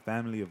comes from a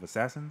family of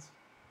assassins.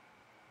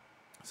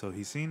 So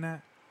he's seen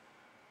that.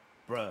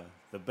 Bruh,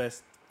 the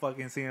best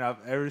fucking scene I've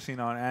ever seen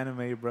on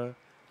anime, bruh.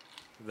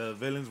 The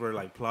villains were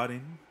like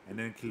plotting, and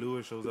then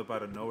Killua shows up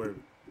out of nowhere,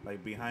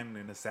 like behind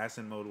in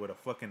assassin mode with a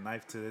fucking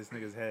knife to this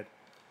nigga's head.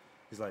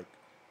 He's like,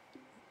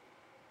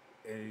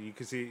 and you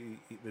could see,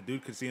 the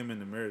dude could see him in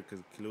the mirror because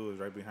Killua was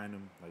right behind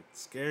him, like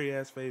scary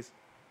ass face.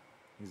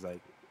 He's like,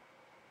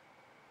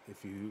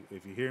 if you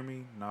hear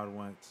me, nod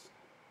once.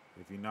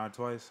 If you nod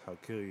twice, I'll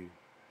kill you.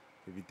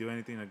 If you do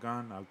anything to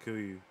Gon, I'll kill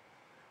you.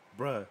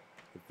 Bruh,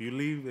 if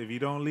you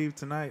don't leave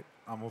tonight,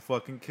 I'm gonna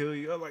fucking kill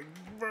you. I'm like,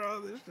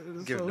 bro, this shit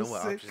is Give so no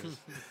sick. options.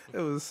 It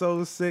was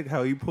so sick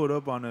how he pulled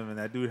up on him, and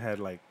that dude had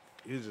like,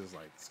 he was just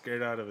like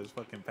scared out of his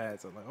fucking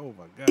pants. I'm like, oh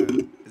my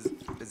god.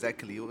 Is that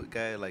Killua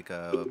guy like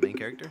a main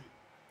character?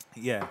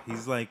 Yeah,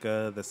 he's like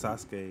the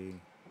Sasuke.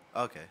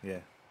 Okay. Yeah,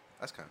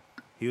 That's kind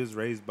he was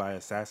raised by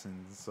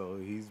assassins, so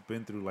he's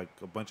been through like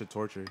a bunch of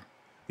torture.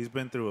 He's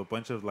been through a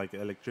bunch of like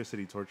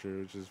electricity torture,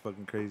 which is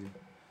fucking crazy.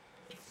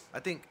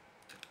 I think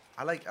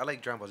I like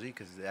Dragon Ball Z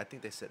because I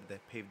think they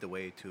paved the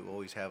way to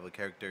always have a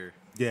character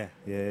Yeah.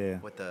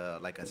 with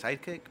like a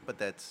sidekick, but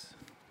that's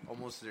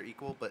almost their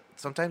equal. But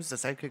sometimes the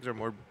sidekicks are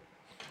more.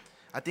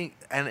 I think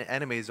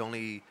anime is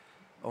only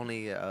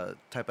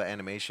type of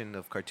animation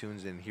of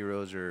cartoons and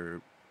heroes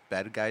or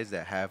bad guys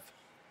that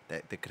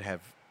could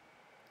have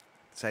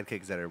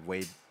sidekicks that are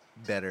way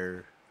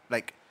better.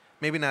 Like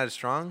maybe not as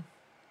strong,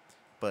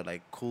 but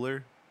like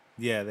cooler.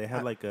 Yeah, they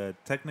had like a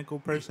technical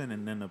person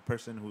and then a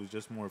person who's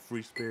just more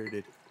free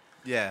spirited.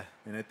 Yeah.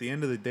 And at the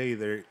end of the day,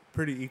 they're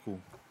pretty equal.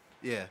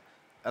 Yeah,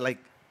 I like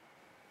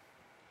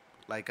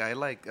I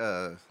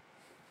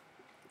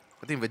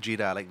think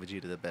Vegeta. I like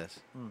Vegeta the best.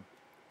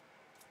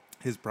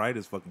 His pride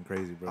is fucking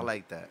crazy, bro. I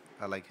like that.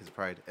 I like his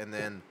pride. And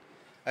then,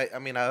 I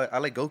mean I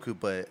like Goku,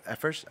 but at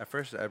first I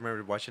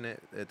remember watching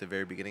it at the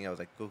very beginning. I was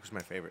like, Goku's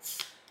my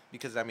favorite,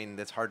 because I mean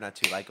it's hard not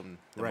to like him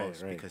the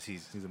most because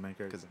he's a main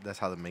character. because that's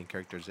how the main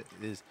character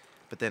is.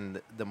 But then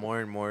the more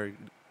and more,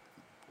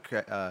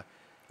 I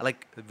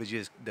like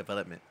Vegeta's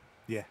development.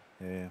 Yeah.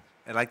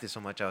 I liked it so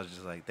much. I was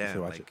just like, should damn,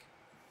 watch like it.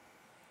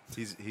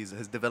 He's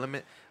his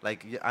development.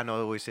 Like I know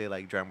I always say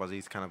like Dragon Ball Z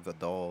is kind of a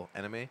dull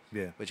anime,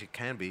 Yeah. which it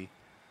can be.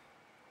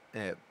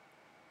 Uh,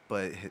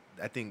 but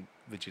I think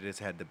Vegeta's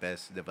had the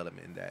best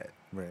development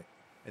Right.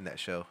 in that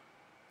show,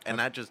 and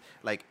not just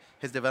like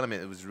his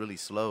development. It was really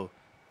slow,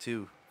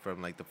 too. From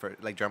like the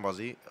first, like Dragon Ball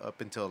Z up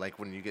until like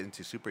when you get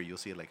into Super, you'll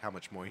see like how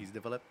much more he's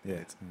developed. Yeah.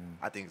 It's,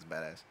 I think it's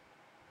badass.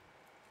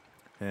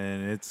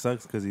 And it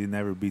sucks because he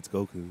never beats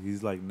Goku.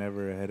 He's like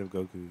never ahead of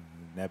Goku. And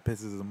that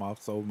pisses him off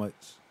so much.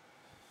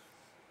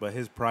 But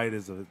his pride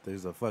is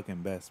a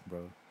fucking best,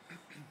 bro.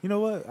 You know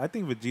what? I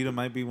think Vegeta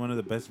might be one of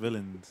the best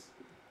villains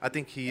I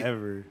think he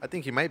ever. I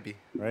think he might be.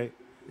 Right?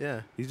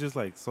 Yeah. He's just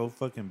like so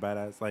fucking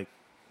badass. Like,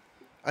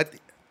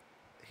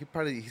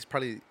 He's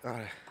probably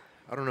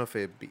I don't know if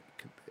if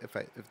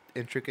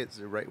intricate is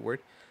the right word,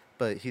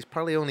 but he's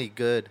probably only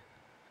good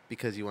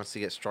because he wants to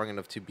get strong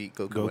enough to beat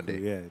Goku, one day.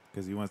 yeah,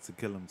 because he wants to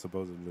kill him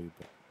supposedly.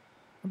 But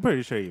I'm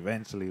pretty sure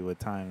eventually with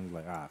time he's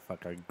like,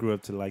 fuck, I grew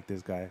up to like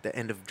this guy. The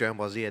end of Dragon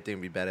Ball Z, I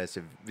think would be badass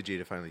if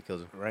Vegeta finally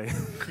kills him. Right?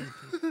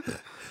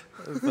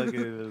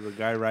 Fucking the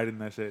guy writing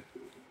that shit.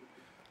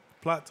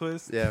 Plot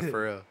twist. Yeah,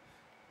 for real.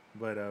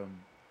 But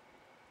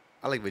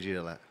I like Vegeta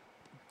a lot.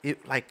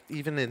 Like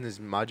even in his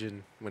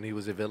Majin, when he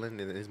was a villain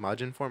in his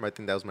Majin form, I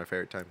think that was my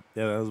favorite time.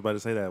 yeah, I was about to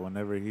say that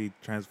whenever he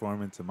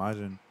transformed into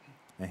Majin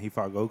and he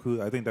fought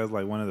Goku, I think that was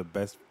like one of the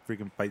best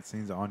freaking fight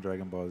scenes on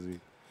Dragon Ball Z.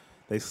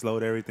 They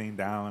slowed everything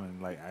down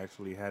and like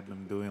actually had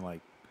them doing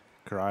like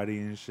karate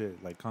and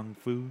shit, like kung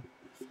fu.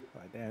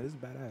 Like, damn, this is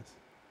badass.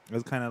 It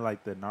was kind of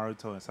like the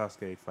Naruto and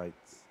Sasuke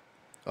fights.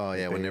 Oh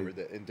yeah, They- whenever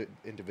the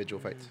individual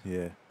fights.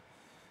 Yeah.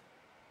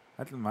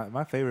 I think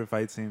my favorite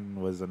fight scene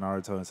was the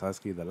Naruto and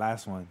Sasuke, the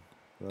last one.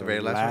 The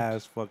very last one?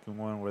 last fucking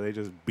one where they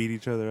just beat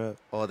each other up.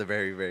 Oh, the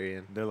very very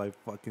end. They're like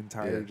fucking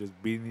tired, Yeah.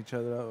 just beating each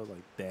other up. I was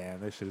like, damn,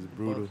 that shit is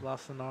brutal. Both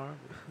lost an arm.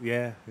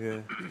 Yeah, yeah.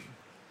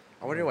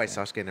 I wonder why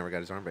Sasuke never got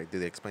his arm back.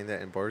 Did they explain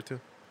that in Boruto?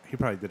 He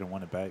probably didn't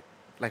want it back.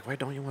 Like, why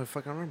don't you want a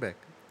fucking arm back?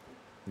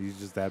 He's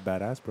just that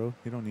badass, bro.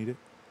 He don't need it.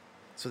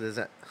 So there's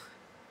that.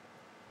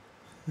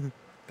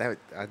 That's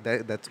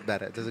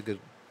badass. That's a good.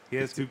 He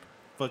has two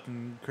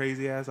fucking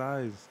crazy ass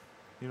eyes.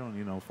 You don't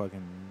need no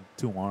fucking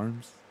two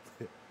arms.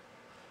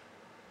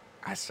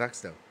 That sucks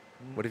though.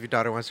 What if your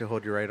daughter wants to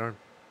hold your right arm?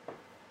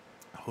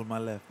 Hold my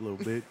left, little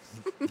bitch.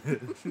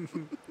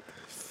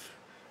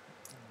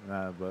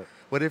 Nah, but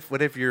What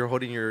if you're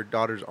holding your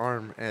daughter's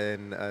arm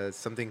and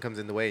something comes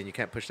in the way and you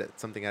can't push that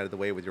something out of the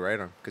way with your right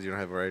arm because you don't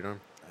have a right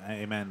arm?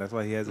 hey man, that's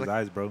why he has his Like-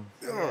 eyes, bro.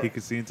 He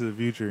can see into the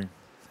future.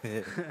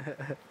 Shit.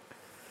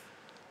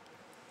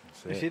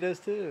 She does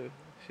too.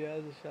 She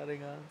has a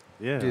Sharingan.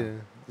 Yeah.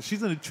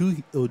 She's an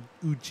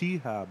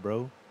Uchiha,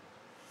 bro.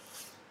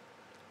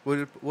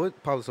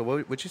 What Pablo? So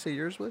what'd you say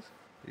yours was?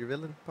 Your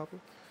villain, Pablo?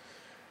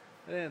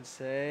 I didn't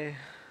say.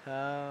 It's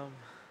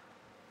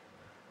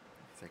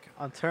like,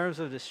 On terms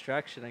of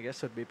distraction, I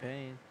guess it would be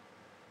pain.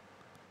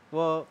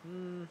 Well,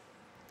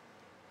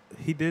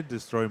 He did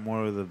destroy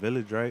more of the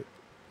village, right?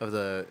 of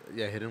the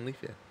Hidden Leaf,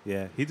 yeah.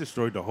 Yeah, he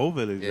destroyed the whole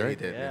village, Yeah, he right?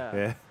 did. yeah.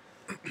 Yeah.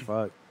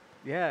 Fuck.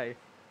 Yeah, he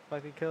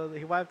fucking killed.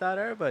 He wiped out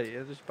everybody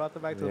and just brought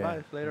them back to Yeah.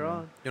 life later Mhm.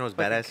 on. You know what's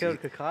Fucking badass? killed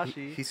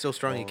Kakashi. He's so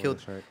strong. Oh, He killed.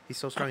 that's right. He's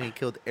so strong. He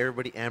killed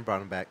everybody and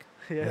brought him back.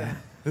 Yeah.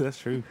 That's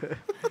true.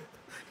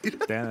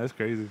 Damn, that's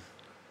crazy.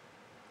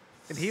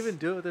 And he even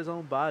do it with his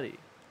own body.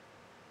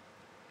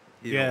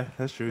 You Yeah, know?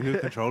 that's true. He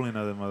was controlling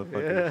other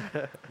motherfuckers.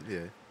 Yeah.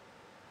 Yeah.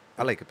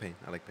 I like pain.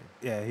 I like pain.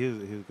 Yeah, he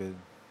was good.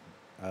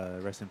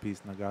 Rest in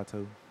peace,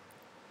 Nagato.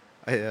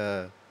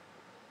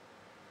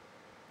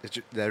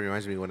 That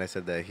reminds me when I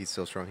said that he's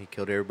so strong. He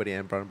killed everybody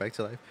and brought him back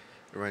to life.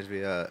 It reminds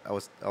me. I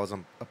was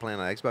playing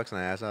on Xbox and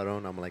I asked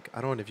Aaron. I'm like,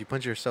 Aaron, if you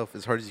punch yourself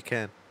as hard as you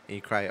can and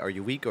you cry, are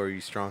you weak or are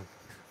you strong?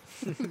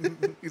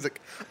 He's like,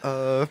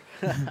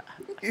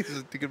 he's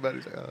just thinking about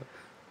it. He's like,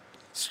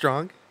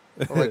 strong.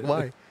 I'm like,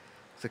 why?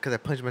 It's like, because I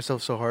punched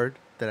myself so hard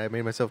that I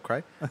made myself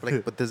cry. I'm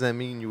like, but does that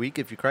mean you're weak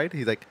if you cried?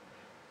 He's like,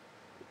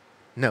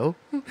 no.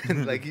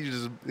 And like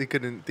he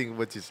couldn't think of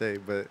what to say,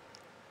 but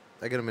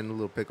I got him in a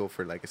little pickle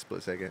for like a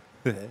split second.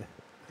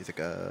 He's like,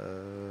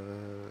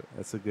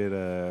 That's a good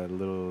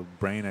little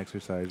brain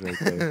exercise right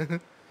there.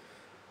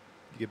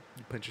 you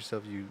punch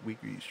yourself, you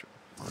weak or you strong.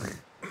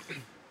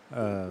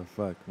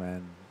 Fuck,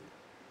 man.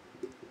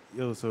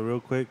 Yo, so real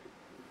quick,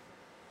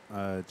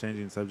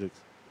 changing subjects.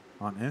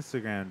 On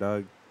Instagram,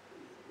 dog,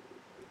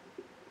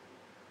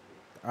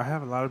 I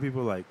have a lot of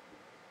people like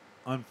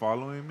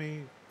unfollowing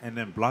me and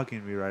then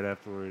blocking me right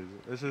afterwards.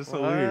 It's just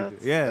so weird.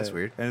 What? Yeah, That's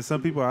weird. And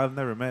some people I've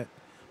never met,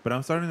 but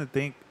I'm starting to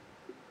think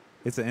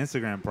it's an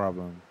Instagram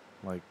problem.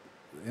 Like,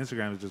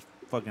 Instagram is just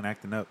fucking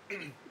acting up.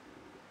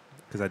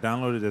 Because I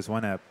downloaded this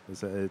one app.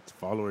 It's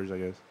followers, I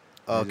guess.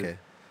 Oh, I just- okay.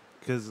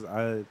 Because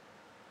I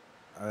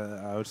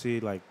would see,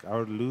 like, I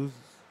would lose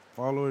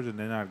followers and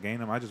then I'd gain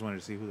them. I just wanted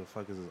to see who the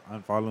fuck is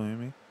unfollowing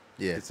me.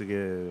 Yeah. Just to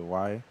get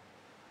why.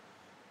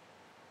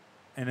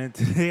 And then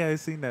today I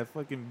seen that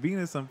fucking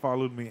Venus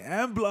unfollowed me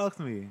and blocked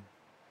me.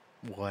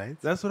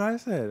 What? That's what I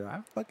said.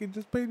 I fucking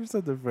just paid you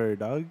something for her,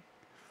 dog.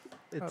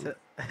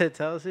 It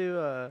tells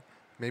you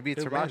Maybe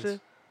it's who her blocked man's.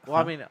 it? Well, I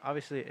Huh? mean,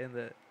 obviously in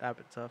the app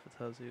itself, it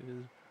tells you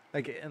who's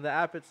like in the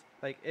app. It's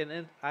like in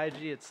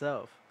IG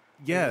itself.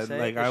 Does Yeah, it say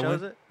like it? It I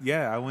shows went. it.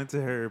 Yeah, I went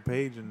to her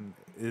page and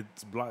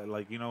it's blocked.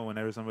 Like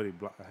whenever somebody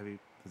block,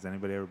 has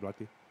anybody ever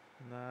blocked you?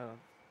 No, I don't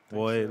think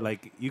Well, so.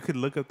 like you could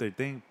look up their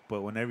thing,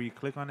 but whenever you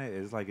click on it,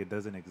 it's like it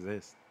doesn't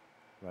exist.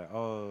 Like,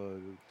 oh,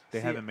 they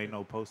See, haven't made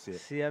no post yet.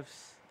 See,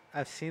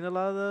 I've seen a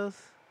lot of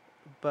those,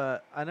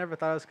 but I never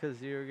thought it was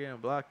because you were getting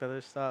blocked. I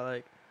just thought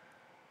like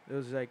it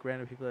was like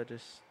random people that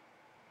just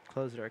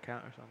closed their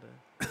account or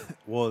something.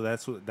 Well,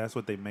 that's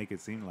what they make it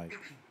seem like.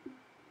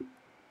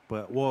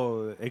 But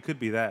well, it could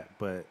be that,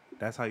 but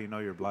that's how you know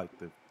you're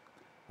blocked.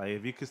 Like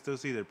if you could still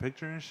see their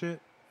picture and shit,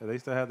 if they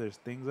still have their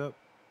things up.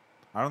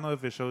 I don't know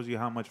if it shows you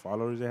how much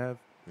followers they have,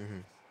 Mm-hmm.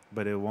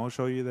 but it won't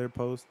show you their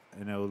post,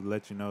 and it will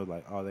let you know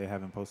like, oh, they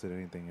haven't posted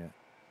anything yet.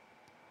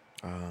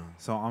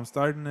 So I'm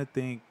starting to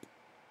think,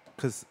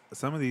 cause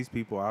some of these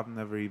people I've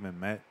never even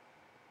met,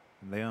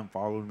 and they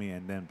unfollowed me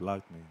and then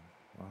blocked me.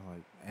 I'm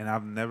like, and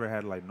I've never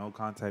had like no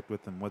contact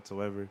with them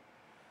whatsoever.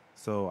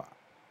 So,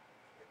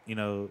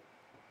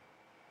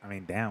 I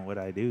mean, damn, what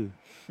I do?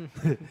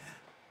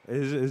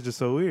 It's just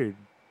so weird.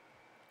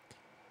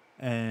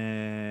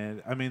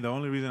 And I mean, the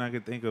only reason I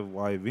could think of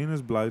why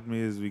Venus blocked me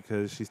is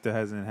because she still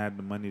hasn't had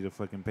the money to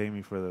fucking pay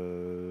me for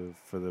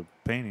the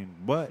painting,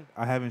 but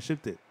I haven't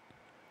shipped it,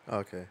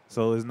 Okay.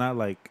 so it's not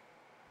like,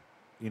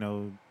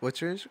 What's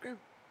your Instagram?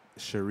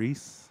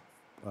 Charisse,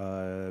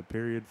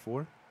 period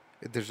 4.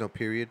 There's no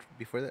period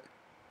before that.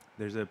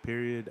 There's a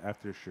period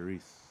after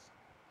Charisse.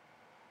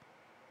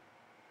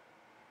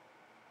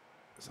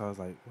 So I was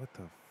like, what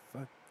the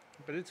fuck?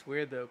 But it's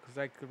weird though, cause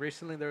like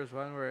recently there was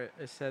one where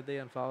it said they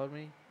unfollowed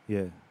me,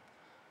 Yeah.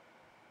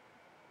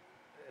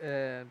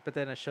 but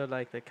then it showed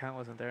like the account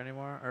wasn't there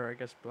anymore, or I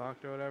guess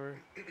blocked or whatever.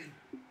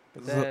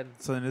 But So, then,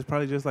 so then it's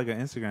probably just like an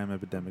Instagram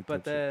epidemic.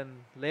 but type shit. then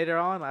later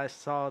on, I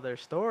saw their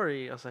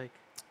story. I was like,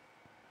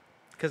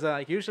 cause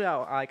like usually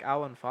I'll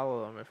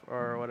unfollow them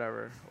or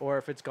whatever, or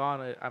if it's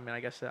gone, I mean I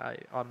guess I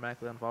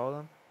automatically unfollow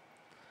them.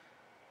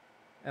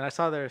 And I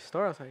saw their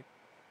story. I was like,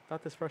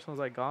 thought this person was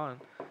like gone.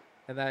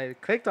 And I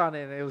clicked on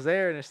it and it was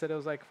there and it said it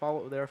was like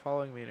they were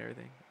following me and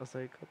everything. I was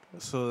like, what the?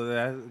 So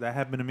that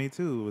happened to me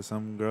too with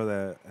some girl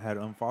that had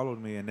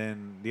unfollowed me, and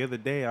then the other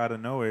day out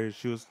of nowhere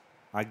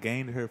I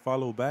gained her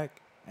follow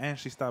back and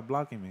she stopped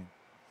blocking me.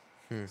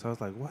 So I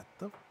was like, what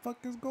the fuck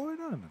is going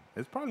on?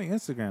 It's probably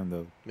Instagram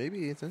though,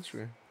 Maybe it's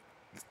Instagram.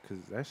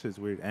 because that shit's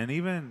weird. And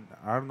even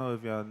I don't know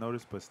if y'all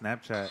noticed, but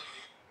Snapchat,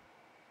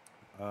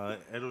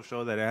 it'll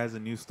show that it has a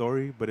new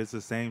story, but it's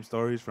the same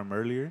stories from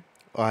earlier.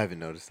 Oh, I haven't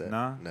noticed that.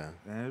 Nah, No.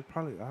 and it's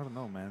probably, I don't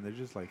know, man. They're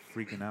just like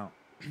freaking out.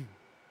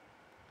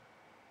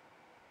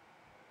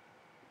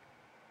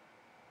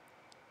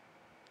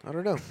 I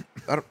don't know.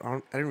 I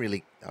don't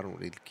really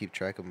keep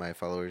track of my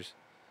followers.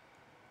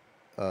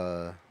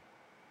 I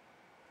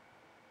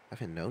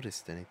haven't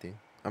noticed anything.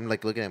 I'm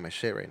like looking at my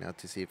shit right now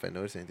to see if I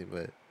notice anything,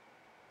 but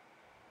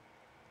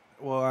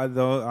Well,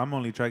 I'm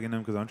only tracking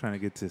them because I'm trying to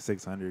get to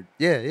 600.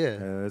 yeah.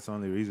 That's the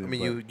only reason. I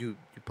mean, but you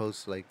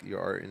post like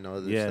your art and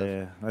all this yeah, stuff.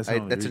 yeah, that's the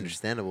only That's reason.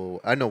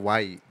 understandable. I know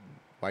why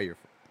you're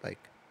like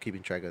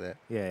keeping track of that.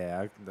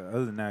 Yeah,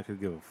 other than that, I could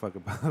give a fuck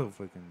about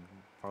fucking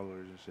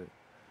followers and shit.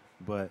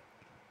 But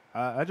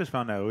I just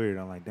found that weird.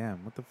 I'm like,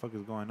 damn, what the fuck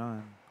is going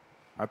on?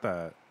 I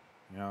thought,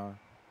 you know.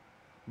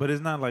 But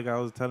it's not like I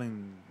was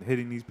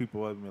hitting these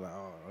people up and be like,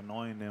 oh,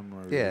 annoying them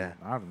or Yeah.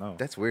 I don't know.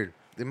 That's weird.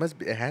 It must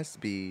be. It has to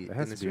be. It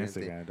has an to be Instagram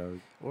thing. Instagram, dog.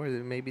 Or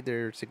maybe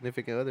they're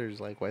significant others.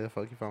 Like, why the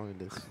fuck you following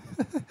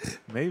this?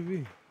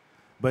 Maybe.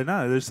 But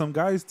nah, there's some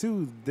guys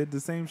too did the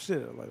same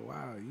shit. I'm like,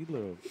 wow, you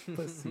little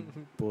pussy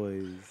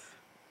boys.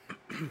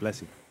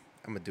 Bless you.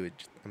 I'm gonna do it.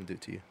 I'm gonna do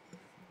it to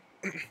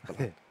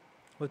you.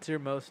 What's your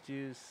most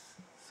used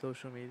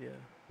social media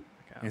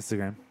account?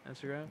 Instagram.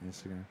 Instagram?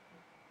 Instagram.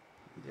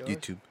 Yours?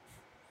 YouTube.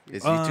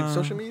 Is YouTube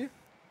social Um, media?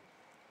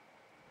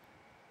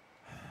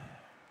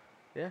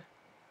 Yeah,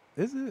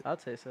 Is it?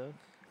 I'd say so.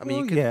 I mean,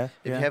 Well, you could. yeah, If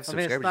yeah. you have I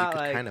mean, it's subscribers, you not could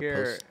like kind of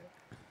you're. post.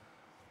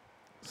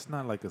 It's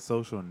not like a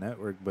social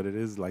network, but it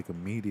is like a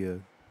media.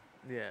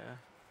 Yeah.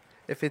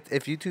 If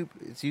YouTube,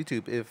 it's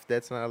YouTube. If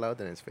that's not allowed,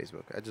 then it's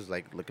Facebook. I just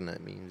like looking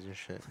at memes and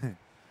shit.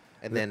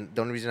 And then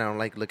the only reason I don't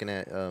like looking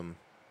at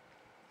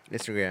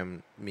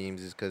Instagram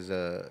memes is because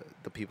the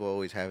people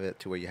always have it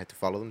to where you have to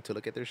follow them to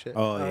look at their shit.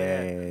 Oh, Oh, yeah,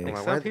 yeah. yeah, yeah. I'm Like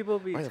like, some why people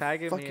be why the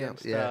tagging fuck me you-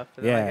 and yeah. stuff,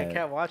 and then, like, Yeah. I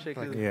can't watch it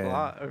because Like, it's yeah.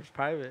 blocked or it's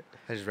private.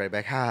 I just write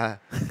back, ha.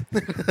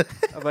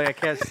 I'm like, I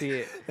can't see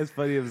it. It's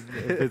funny if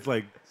it's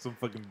like some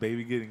fucking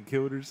baby getting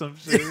killed or some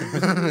shit.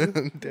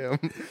 Damn.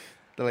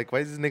 They're like, why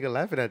is this nigga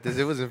laughing at this?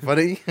 It wasn't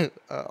funny.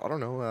 I don't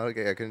know. I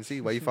couldn't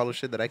see. Why you follow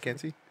shit that I can't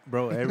see?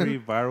 Bro, every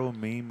viral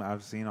meme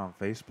I've seen on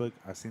Facebook,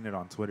 I've seen it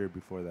on Twitter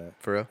before that.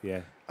 For real?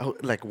 Yeah. Oh,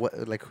 like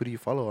what? Like who do you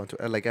follow on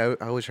Twitter? Like I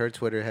always heard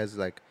Twitter has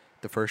like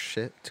the first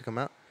shit to come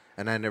out,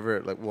 and I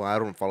never like. Well, I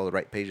don't follow the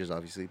right pages,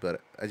 obviously,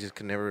 but I just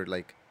can never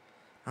like.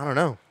 I don't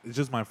know. It's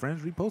just my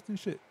friends reposting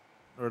shit.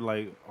 Or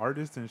like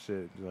artists and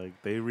shit. Like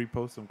they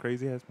repost some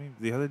crazy ass memes.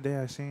 The other day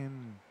I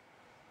seen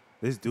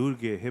this dude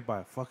get hit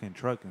by a fucking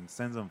truck and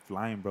sends him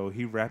flying, bro.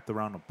 He wrapped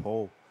around a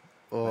pole.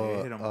 Like, it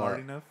Oh, hit him hard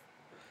enough.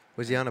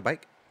 was he on a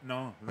bike?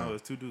 No, Oh. it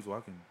was two dudes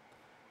walking,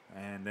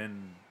 and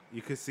then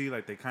you could see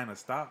like they kind of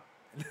stop.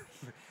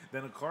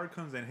 Then a car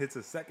comes and hits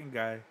a second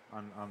guy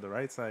on the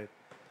right side,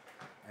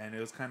 and it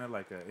was kind of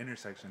like an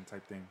intersection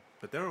type thing.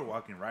 But they were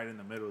walking right in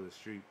the middle of the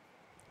street.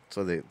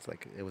 So it's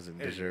like it wasn't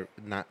Yeah. deserved,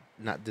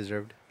 not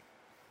deserved.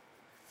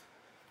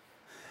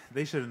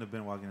 They shouldn't have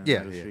been walking in the Yeah,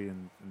 middle of the yeah. street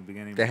in the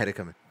beginning. They had it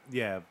coming.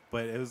 Yeah,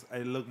 but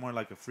it looked more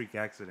like a freak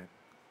accident,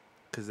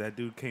 cause that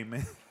dude came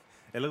in.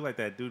 It looked like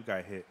that dude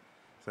got hit.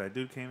 So that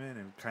dude came in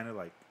and kind of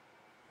like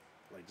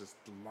just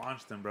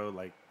launched him, bro.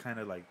 Like kind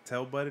of like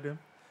tail butted him.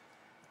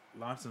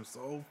 Launched him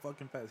so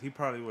fucking fast. He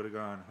probably would have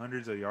gone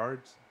hundreds of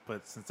yards,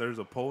 but since there's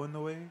a pole in the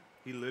way,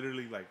 he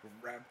literally like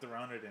wrapped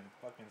around it and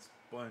fucking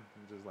spun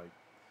and just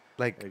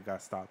Like it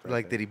got stopped. Right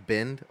like there. did he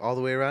bend all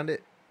the way around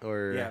it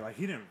or Yeah, like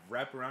he didn't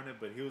wrap around it,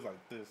 but he was like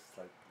this,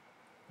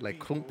 like feet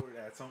clump? forward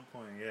at some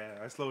point. Yeah,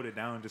 I slowed it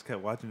down and just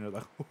kept watching it.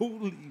 Like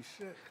holy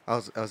shit. I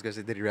was gonna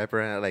say, did he wrap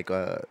around it like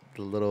the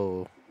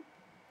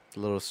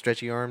little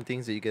stretchy arm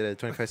things that you get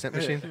at a 25-cent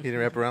machine? He didn't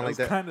wrap around like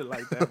that. Kind of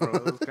like that, bro.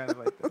 It was kind of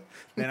like that.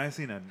 Then I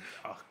seen a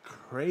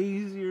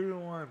crazier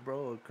one,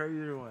 bro. A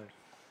crazier one.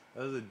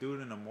 There was a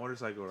dude in a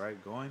motorcycle,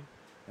 right, going,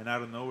 and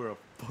out of nowhere, a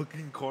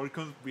fucking car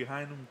comes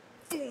behind him.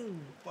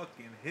 Boom!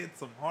 Fucking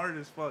hits him hard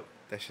as fuck.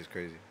 That shit's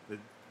crazy.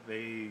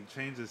 They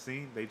changed the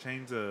scene. They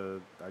changed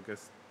I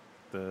guess,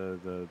 the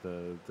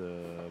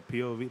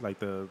POV, like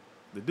the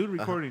dude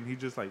recording. He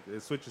just like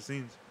it switches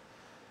scenes.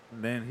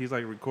 And then he's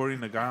like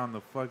recording the guy on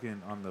the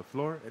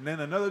floor, and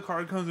then another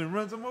car comes and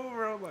runs him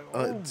over. I was like,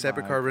 oh,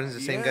 Separate my car runs God.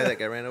 the same guy that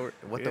got ran over.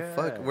 What the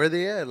fuck? Yeah. Where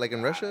they at? Like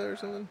in Russia or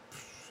something?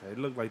 It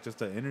looked like just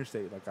an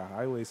interstate, like a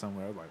highway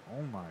somewhere. I was like,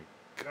 oh my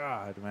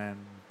God, man,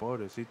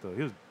 pobrecito.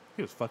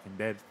 He was fucking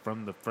dead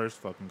from the first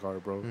fucking car,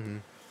 bro. Mm-hmm.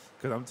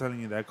 Because I'm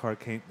telling you, that car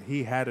came.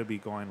 He had to be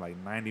going like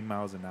 90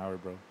 miles an hour,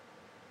 bro.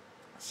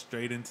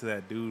 Straight into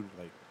that dude.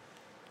 Like,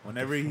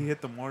 whenever he hit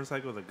the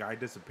motorcycle, the guy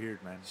disappeared,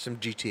 man. Some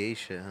GTA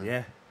shit,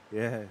 huh?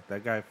 Yeah,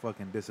 that guy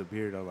fucking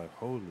disappeared. I was like,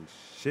 holy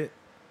shit.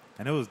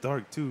 And it was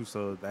dark too,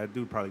 so that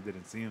dude probably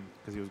didn't see him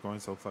because he was going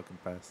so fucking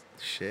fast.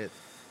 Shit.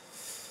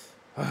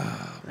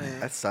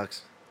 That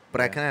sucks.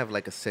 But I Yeah. kind of have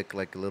like a sick,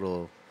 like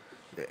little.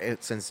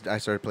 Since I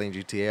started playing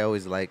GTA, I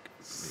always like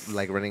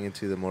running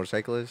into the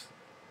motorcyclists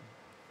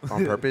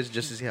on purpose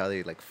just to see how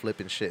they like flip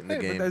and shit in the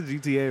Hey, game. but that's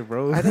GTA,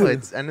 bro. I know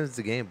it's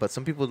a game, but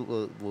some people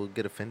will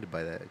get offended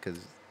by that because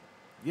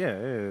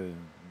yeah.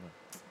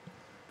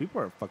 People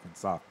are fucking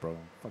soft, bro.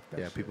 Fuck that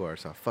shit. people are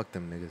soft. Fuck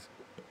them niggas.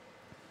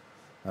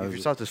 I If was-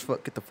 you're soft as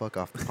fuck, get the fuck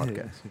off the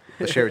podcast.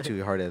 But share it to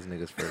your hard ass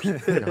niggas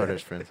first. Your hard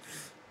ass friends.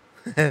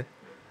 What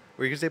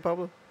were you gonna say,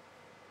 Pablo?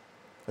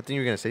 I think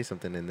you were gonna say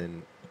something and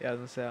then. Yeah, I was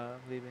gonna say I'm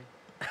leaving.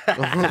 Wait,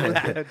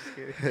 I'm just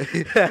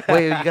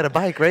kidding. you got a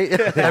bike, right?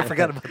 I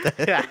forgot about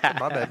that.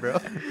 My bad, bro.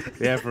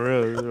 Yeah, for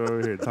real. We're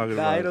over here talking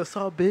Nah, I about know it.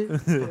 saw a bit.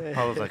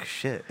 I was like,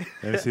 shit.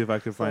 Let me see if I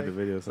can find like- the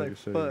video It's so I like,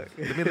 can show you. fuck.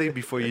 Let me leave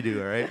before you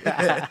do, all right?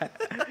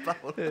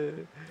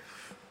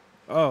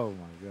 Oh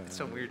my God. It's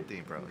a weird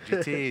thing, bro.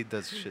 GTA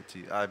does shit to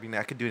you. I mean,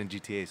 I could do it in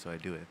GTA, so I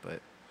do it.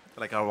 But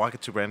like, I'll walk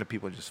into random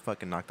people and just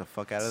fucking knock the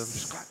fuck out of them.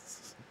 Just clap.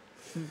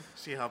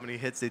 See how many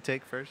hits they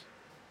take first.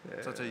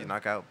 Sometimes you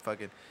knock out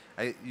fucking.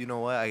 You know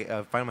what?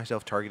 I find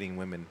myself targeting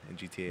women in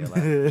GTA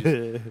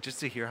a lot, just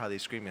to hear how they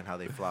scream and how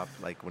they flop.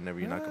 Like whenever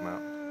you knock them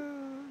out.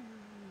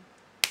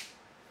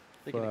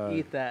 They're gonna Fuck.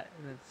 eat that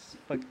and it's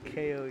fucking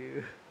KO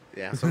you.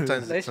 Yeah,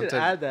 sometimes They should sometimes,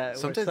 add that. where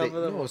Sometimes some they,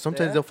 of them, no,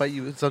 sometimes yeah? they'll fight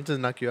you. Sometimes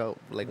knock you out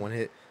like one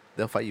hit.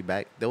 They'll fight you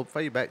back. They'll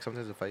fight you back.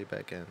 Sometimes they'll fight you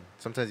back, and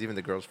sometimes even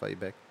the girls fight you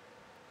back.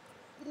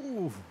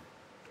 Ooh.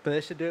 But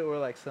they should do it where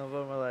like some of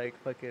them are like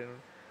fucking.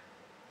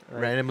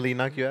 Like, Randomly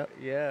knock you out.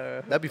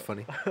 Yeah. That'd be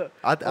funny.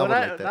 I would Well,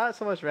 like that. not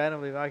so much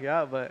randomly knock you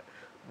out, but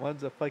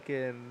one's a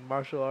fucking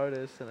martial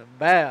artist and then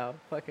bam,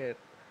 fucking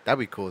That'd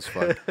be cool as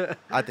fuck.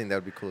 I think that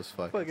would be cool as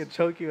fuck. fucking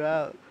choke you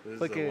out. This is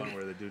Fucking- the one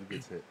where the dude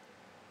gets hit.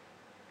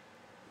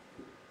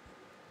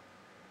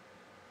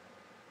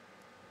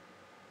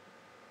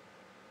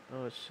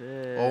 Oh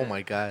shit. Oh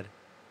my god.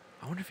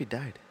 I wonder if he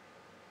died.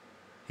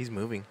 He's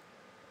moving.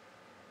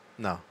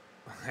 No.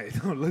 It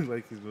don't look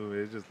like he's moving.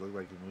 It just looked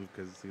like he moved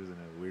because he was in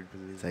a weird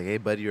It's position. like, hey,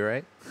 buddy, you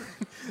alright?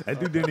 That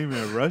dude didn't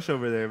even rush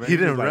over there, man. He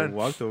didn't just, like, run.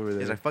 walked over there.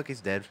 He's like, fuck, he's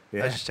dead.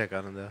 Yeah. Let's just check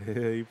on him, though.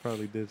 Yeah, he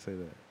probably did say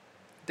that.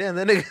 Damn,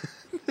 that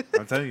nigga,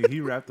 I'm telling you,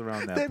 he wrapped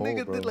around that, that pole,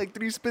 nigga bro. did like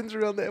 3 spins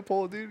around that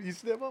pole, dude. You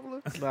see that,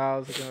 Pablo? Nah, I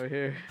was looking over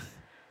here.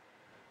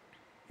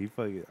 He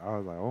fucking. I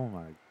was like, oh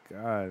my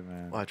God,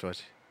 man. Watch.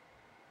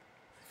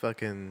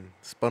 Fucking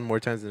spun more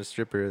times than a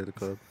stripper at the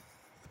club.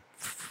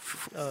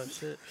 Oh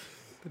shit.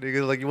 The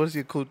nigga like, you want to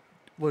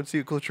see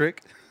a cool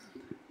trick?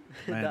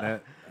 Man, Nah.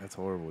 that's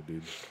horrible,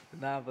 dude.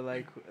 Nah, but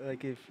like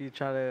if you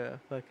try to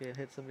fucking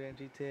hit somebody on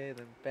GTA,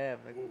 then bam,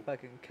 like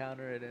fucking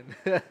counter it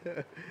and.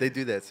 They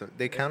do that. So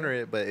they counter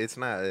it, but it's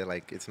not as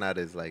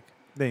like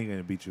They ain't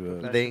gonna beat you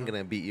up. they ain't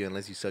gonna beat you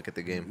unless you suck at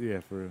the game.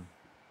 Yeah, for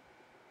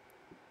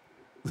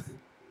real.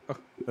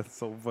 That's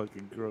so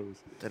fucking gross.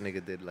 That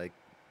nigga did like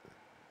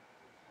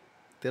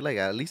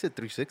at least a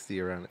 360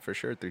 around it for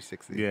sure.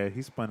 360. Yeah,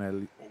 he spun at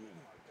least. Oh my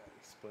God,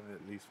 he spun it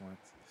at least once.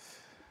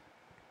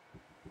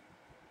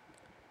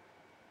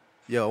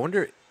 Yo, I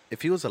wonder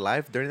if he was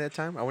alive during that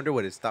time. I wonder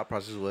what his thought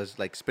process was,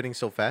 like spinning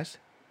so fast.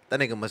 That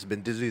nigga must have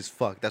been dizzy as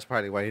fuck. That's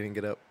probably why he didn't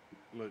get up.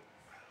 Look.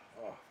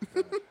 Oh,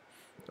 God.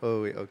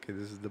 Oh wait, okay,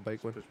 this is the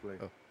bike one. Push play.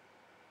 Oh.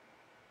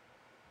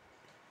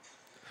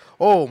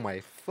 Oh my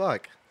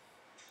fuck.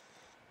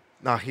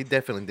 Nah, he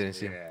definitely didn't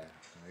see him.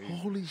 Yeah.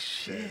 Holy dead,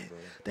 shit. bro.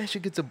 That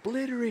shit gets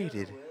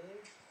obliterated.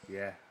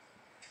 Yeah.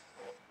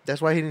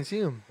 That's why he didn't see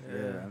him.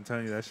 Yeah, I'm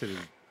telling you, that shit is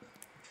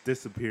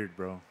disappeared,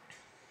 bro.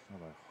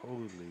 I'm like,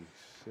 holy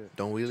shit.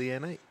 Don't wheelie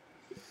at night.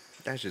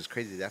 That's just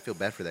crazy. I feel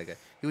bad for that guy.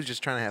 He was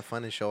just trying to have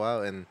fun and show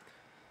out. And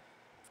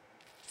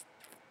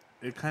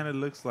It kind of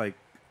looks like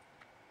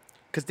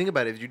because think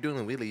about it, if you're doing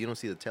a wheelie, you don't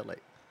see the tail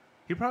light.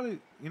 he probably,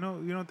 you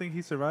don't think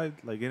he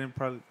survived? Like, it didn't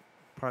probably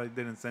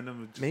didn't send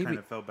him. It just Maybe. kind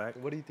of fell back.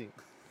 What do you think?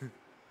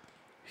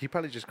 He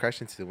probably just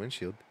crashed into the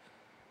windshield.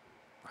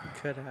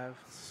 Could have.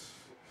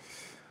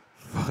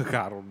 Fuck,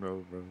 I don't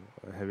know, bro.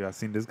 Have y'all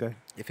seen this guy?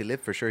 If he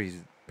lived, for sure, he's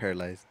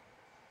paralyzed.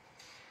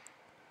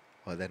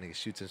 Oh, that nigga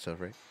shoots himself,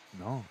 right?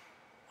 No.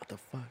 What the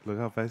fuck? Look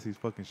how fast he's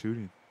fucking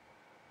shooting.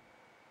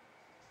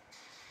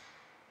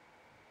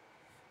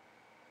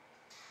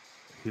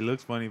 He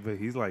looks funny, but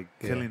he's like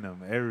Yeah. killing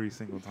them every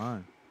single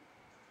time.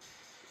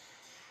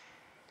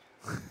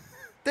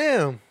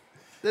 Damn.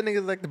 That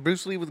nigga's like the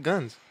Bruce Lee with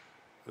guns.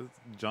 That's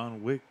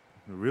John Wick,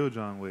 the real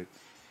John Wick.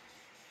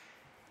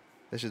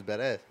 That's just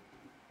badass.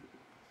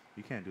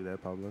 You can't do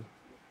that, Pablo.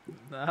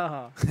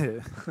 No.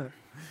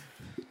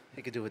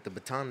 He could do it with the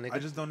baton, nigga. I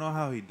just don't know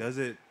how he does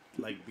it,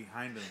 like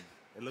behind him.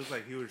 It looks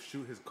like he would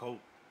shoot his coat,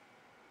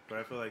 but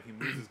I feel like he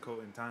moves his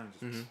coat in time.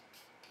 Just Mhm.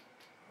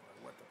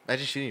 what the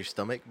Imagine shooting your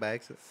stomach by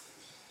accident.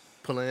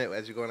 Pulling it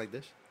as you're going like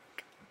this.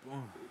 oh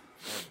my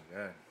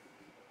god.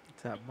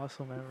 It's that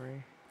muscle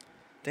memory.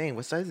 Dang,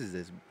 what size is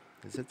this?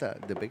 Is it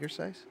the bigger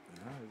size?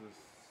 No, is this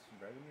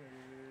regular?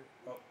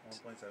 Oh,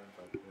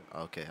 1.75. Yeah.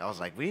 Okay, I was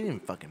like, we didn't even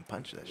fucking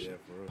punch that Yeah,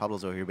 shit. for real.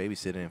 Pablo's over here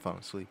babysitting and falling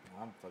asleep.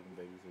 I'm fucking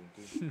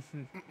babysitting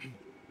too.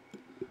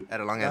 I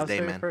had a long That ass was day,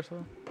 your man. first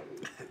one?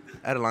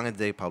 I had a long ass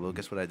day, Pablo.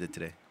 Guess what I did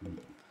today?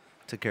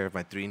 Took care of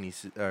my three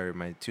nieces, or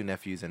my two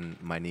nephews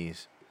and my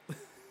niece,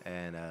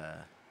 and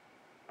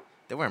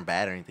they weren't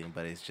bad or anything,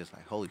 but it's just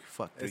like, holy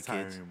fuck, three It's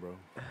kids. tiring, bro.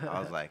 I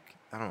was like,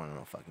 I don't want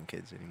no fucking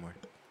kids anymore.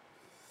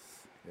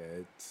 Yeah,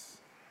 it's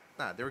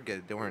Nah, they were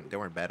good. They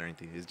weren't bad or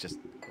anything. It's just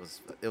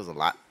it was a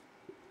lot.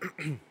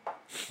 hey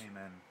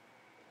man.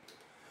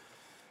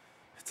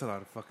 It's a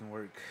lot of fucking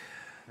work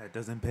that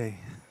doesn't pay.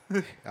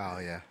 Oh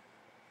yeah.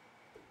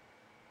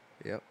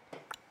 Yep.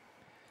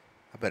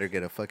 I better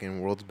get a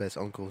fucking world's best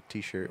uncle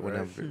T-shirt Right.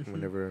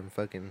 whenever I'm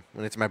fucking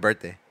when it's my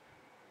birthday.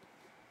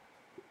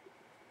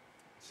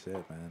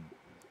 Shit, man.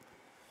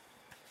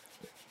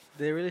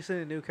 They released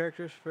any new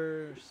characters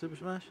for Super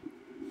Smash?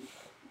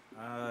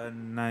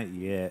 Not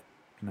yet.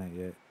 Not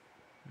yet.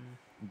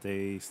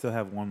 They still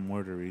have one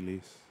more to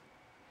release.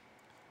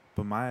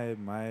 But my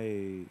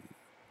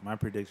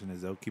prediction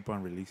is they'll keep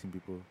on releasing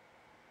people.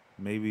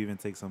 Maybe even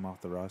take some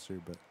off the roster,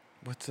 but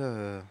what's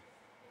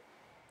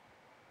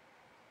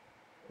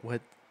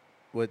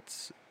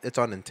it's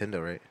on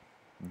Nintendo, right?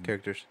 mhm.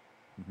 Characters.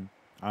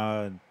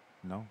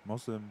 No,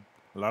 most of them,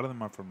 a lot of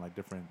them are from like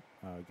different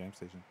game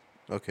stations.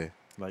 Okay.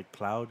 Like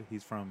Cloud,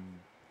 he's from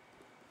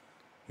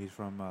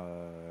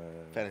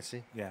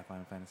Fantasy. yeah,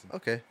 Final Fantasy.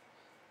 Okay.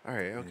 All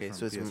right. he's Okay. from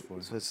So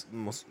PS4. it's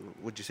most.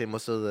 Would you say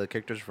most of the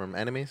characters from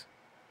animes,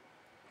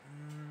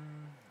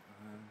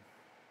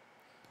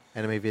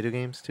 anime video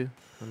games too?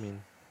 I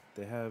mean,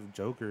 They have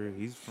Joker.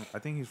 I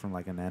think he's from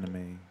like an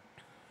anime.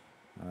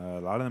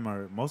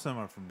 Most of them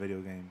are from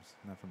video games,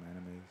 not from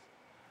animes.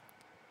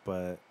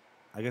 But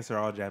I guess they're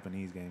all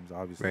Japanese games,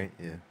 obviously. right?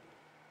 Yeah.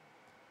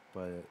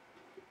 But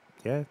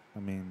yeah, I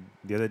mean,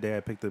 the other day I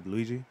picked up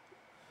Luigi.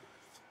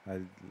 I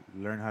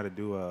learned how to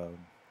do a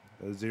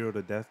 0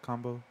 to death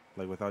combo,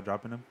 like without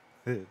dropping him.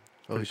 It's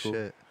Oh pretty cool.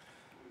 shit.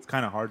 It's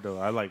kind of hard though.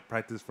 I like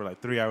practiced for like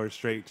 3 hours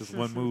straight, just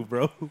one move,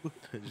 bro.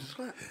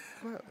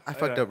 I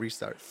fucked up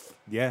restart.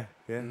 Yeah,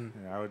 Mm.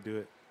 yeah, I would do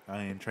it.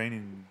 In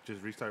training,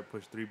 just restart,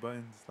 push 3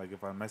 buttons. Like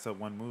if I mess up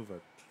one move,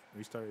 I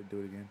restart and do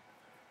it again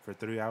for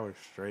 3 hours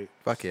straight.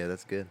 Fuck yeah,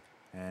 that's good.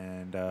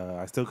 And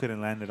I still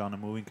couldn't land it on a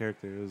moving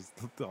character. It was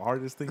the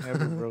hardest thing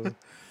ever, bro.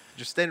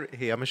 Just stand.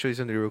 Hey, I'm gonna show you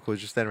something real cool.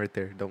 Just stand right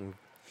there. Don't move.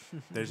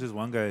 There's this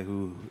one guy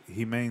who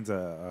he mains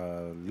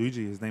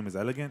Luigi. His name is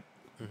Elegant,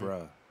 Mhm.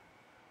 bruh.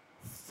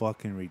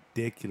 Fucking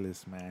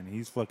ridiculous, man.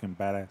 He's fucking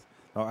badass.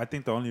 No, I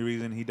think the only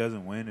reason he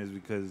doesn't win is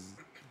because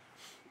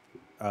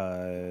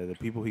the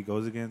people he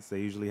goes against, they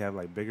usually have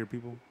like bigger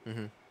people,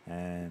 Mm-hmm.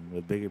 and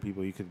with bigger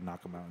people, you could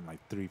knock them out in like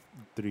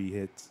three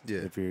hits Yeah.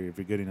 if you're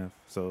good enough.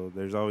 So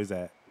there's always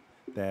that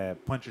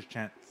puncher's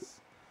chance.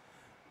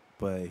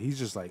 But he's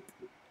just like,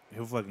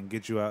 he'll fucking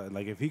get you out.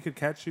 Like if he could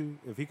catch you,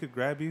 if he could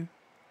grab you,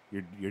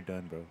 you're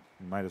done, bro.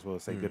 You might as well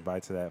say Mm. goodbye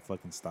to that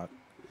fucking stock.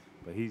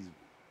 But he's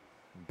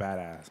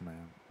badass,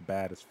 man.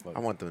 Bad as fuck. I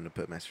want them to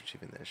put Master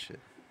Chief in that shit.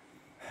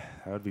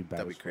 That would be bad.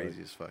 That'd be as fuck.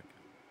 crazy as fuck.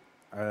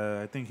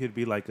 I think he'd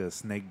be like a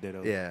Snake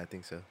Ditto. Yeah, I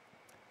think so.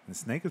 And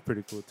Snake is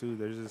pretty cool too.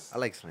 There's just I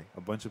like Snake. a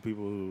bunch of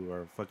people who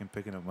are fucking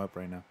picking him up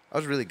right now, I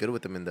was really good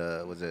with him in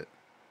the, was it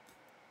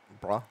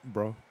Bra?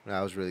 bro. Yeah,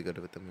 I was really good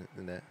with him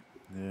in that.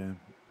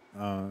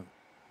 Yeah.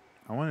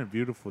 I wanted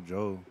Beautiful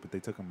Joe, but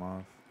they took him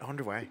off. I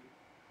wonder why.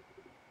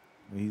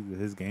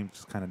 His game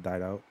just kind of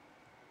died out.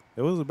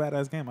 It was a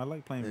badass game. I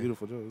like playing Yeah.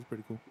 Beautiful Joe. It was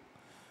pretty cool.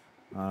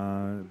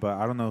 But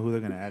I don't know who they're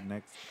gonna add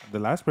next. The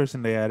last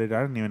person they added,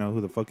 I didn't even know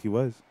who the fuck he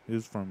was. He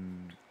was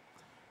from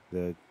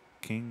the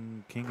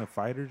King of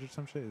Fighters or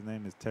some shit. His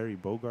name is Terry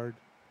Bogard.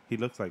 He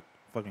looks like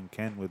fucking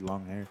Ken with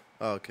long hair.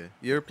 Oh, okay.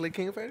 You ever played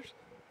King of Fighters?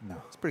 No.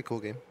 It's a pretty cool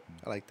game.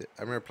 I liked it.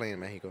 I remember playing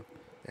in Mexico.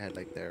 They had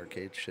like the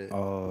arcade shit.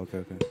 Oh,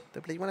 okay. They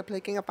play, you want to play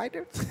King of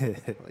Fighters? Well,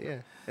 yeah.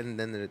 And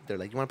then they're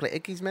like, you want to play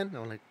X-Men?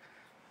 I'm like,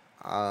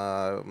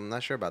 I'm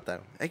not sure about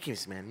that.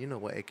 X-Men. You know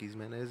what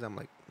X-Men is? I'm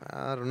like,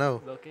 I don't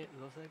know. Los X?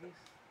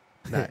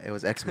 Nah, it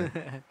was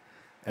X-Men.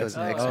 It was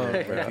Oh, X-Men.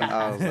 okay. Bro.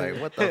 I was like,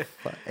 what the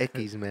fuck?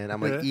 X-Men. I'm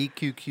like,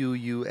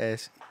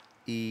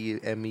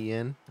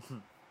 EQQUSEMEN.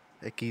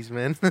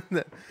 X-Men.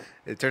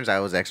 It turns out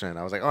it was X-Men.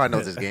 I was like, oh, I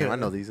know this game. I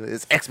know these.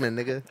 It's X-Men,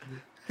 nigga.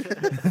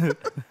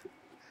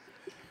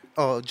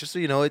 Oh, just so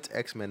you know, it's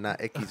X-Men,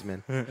 not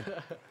X-Men.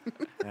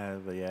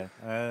 But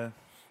yeah.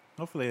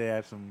 Hopefully they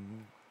have some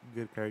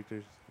good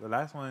characters. The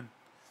last one,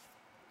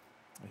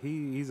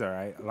 he's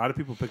alright. A lot of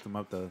people picked him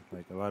up though.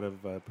 Like a lot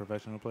of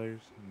professional players,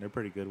 and they're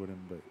pretty good with him.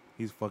 But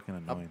he's fucking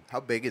annoying. How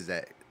big is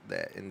that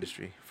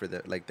industry for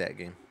that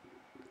game?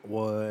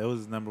 Well, it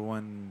was number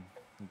one.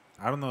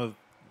 I don't know if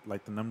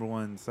like the number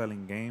one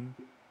selling game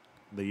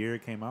the year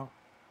it came out,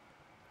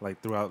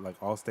 like throughout like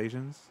all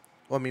stations.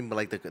 Well, I mean, but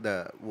like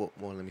well,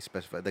 let me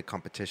specify the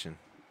competition,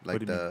 like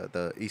do you mean?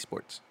 the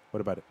esports. What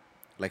about it?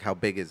 Like how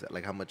big is it?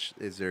 Like how much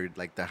is there?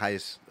 Like the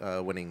highest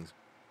winnings?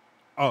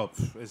 Oh,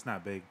 it's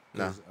not big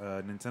No.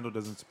 because Nintendo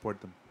doesn't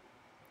support them.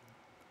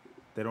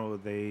 They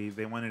don't.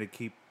 They wanted to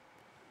keep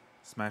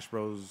Smash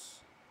Bros.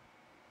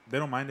 They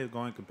don't mind it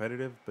going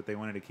competitive, but they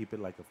wanted to keep it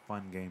like a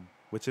fun game,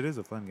 which it is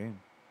a fun game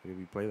if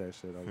you play that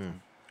shit all the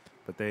time.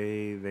 But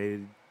they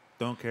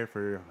don't care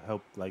for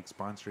help like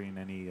sponsoring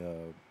any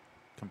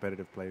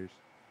competitive players,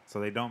 so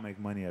they don't make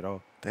money at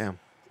all. Damn.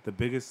 The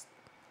biggest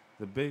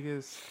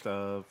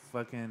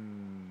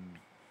fucking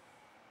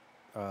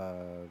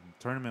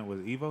tournament was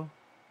Evo,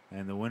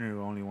 and the winner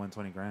only won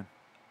 20 grand.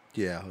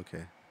 Yeah.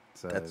 Okay.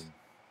 So That's-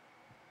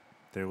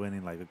 they're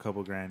winning like a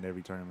couple grand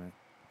every tournament.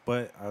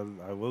 But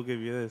I will give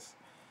you this: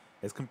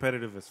 it's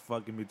competitive as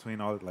fuck in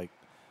between all like.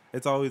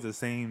 It's always the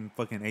same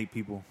fucking 8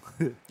 people,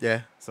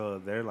 Yeah. so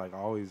they're like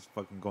always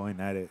fucking going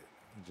at it.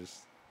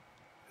 It's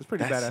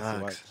pretty That badass to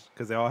sucks. watch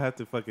because they all have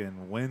to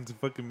fucking win to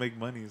fucking make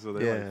money. So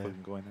they're Yeah. like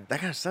fucking going at it. That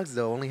kind of sucks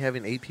though. Only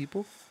having 8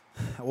 people.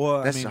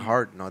 Well, That's I mean,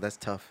 hard. No, that's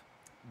tough.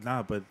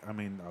 Nah, but I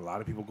mean, a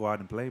lot of people go out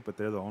and play, but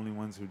they're the only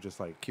ones who just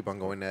like Keep on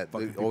going. Fucking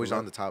They're always people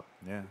on the top.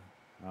 yeah.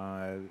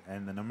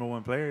 And the number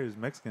one player is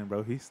Mexican,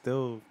 bro. He's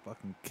still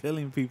fucking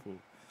killing people.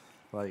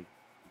 Like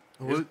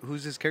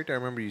Who's this character? I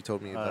remember you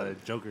told me about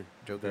it. Joker.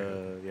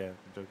 Joker.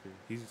 Joker.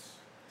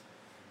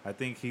 I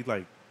think he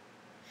like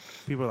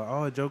people are like,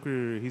 oh,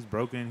 Joker, he's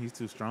broken, he's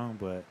too strong,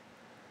 but at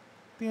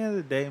the end of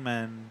the day,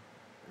 man,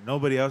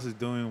 nobody else is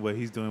doing what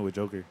he's doing with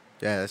Joker.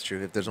 Yeah, that's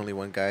true. If there's only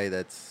one guy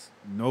that's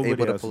Nobody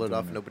able to else pull is it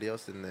off, doing nobody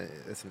else, then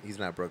he's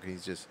not broken.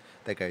 He's just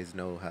that guy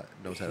knows how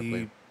to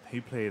play.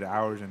 He played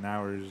hours and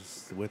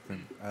hours with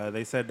him.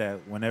 They said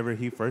that whenever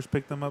he first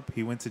picked him up,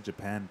 he went to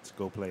Japan to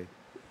go play.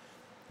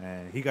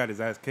 And he got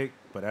his ass kicked,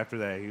 but after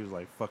that, he was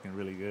like fucking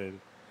really good.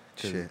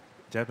 'Cause Shit.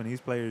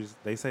 Japanese players,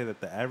 they say that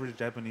the average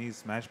Japanese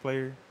Smash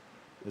player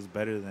is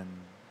better than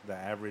the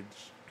average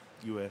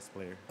U.S.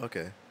 player,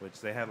 Okay. which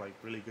they have like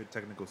really good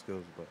technical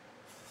skills. But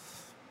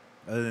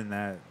other than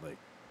that, like,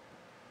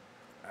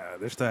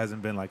 there still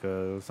hasn't been like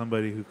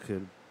somebody who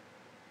could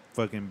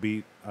fucking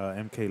beat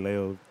MK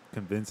Leo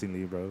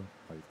convincingly, bro.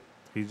 Like,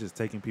 he's just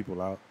taking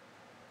people out.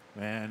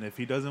 Man, if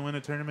he doesn't win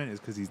a tournament, it's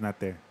because he's not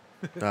there.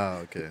 Oh,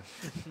 okay.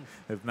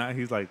 If not,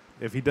 he's like,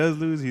 if he does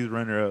lose, he's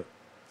runner up.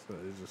 So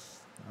it's just,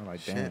 I'm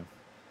like, Shit. damn.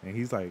 And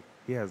he's like,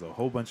 he has a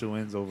whole bunch of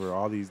wins over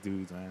all these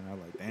dudes, man.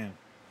 I'm like, damn.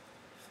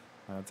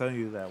 And I'm telling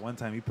you that one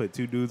time he put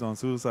 2 dudes on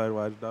suicide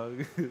watch,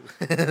 dog.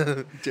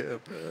 Damn.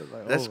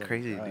 Like, That's oh my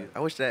crazy, God. dude. I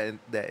wish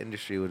that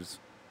industry was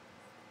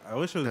I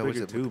wish it was that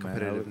bigger was too, the man.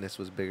 competitiveness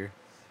was bigger.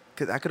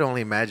 Cause I could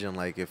only imagine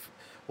like if,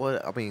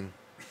 well, I mean,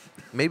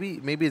 maybe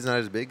it's not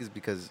as big as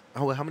because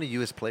how many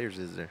U.S. players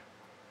is there?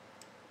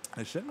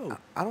 I should know.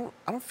 I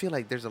don't feel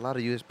like there's a lot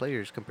of U.S.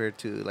 players compared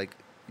to like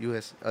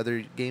U.S.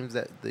 other games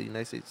that the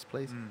United States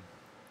plays.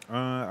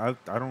 I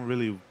don't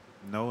really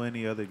know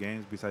any other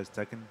games besides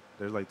Tekken.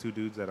 There's like 2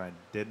 dudes that I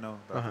did know,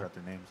 but I forgot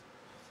their names.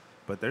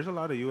 But there's a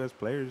lot of U.S.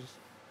 players.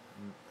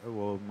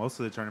 Well, most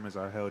of the tournaments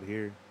are held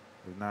here,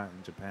 if not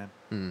in Japan.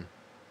 Mm.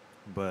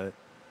 But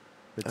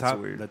That's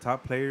weird. the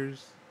top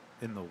players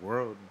in the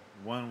world,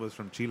 one was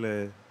from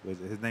Chile.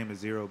 His name is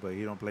Zero, but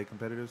he don't play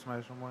competitive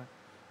Smash no more.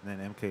 And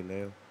then MK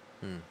Leo.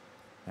 Mm.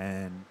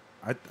 And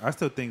I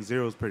still think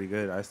Zero's pretty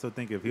good. I still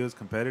think if he was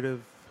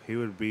competitive, it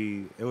would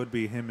be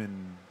him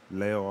and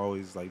Leo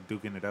always like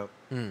duking it out.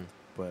 Mm.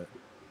 But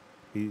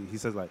He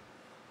says like,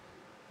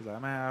 he's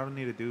like, man, I don't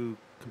need to do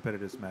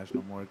competitive Smash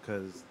no more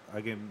because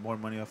I get more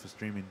money off of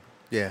streaming.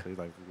 Yeah. So he's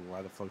like,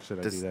 why the fuck should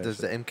I do Does that? does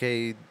the shit?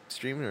 MK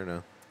stream or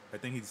no? I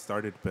think he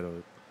started, but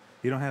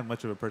he don't have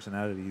much of a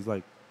personality. He's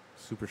like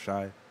super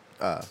shy.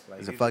 Like,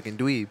 He's a he fucking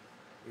dweeb.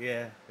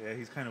 Yeah,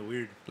 he's kind of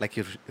weird. Like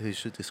he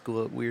shoot the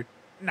school up weird.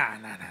 Nah.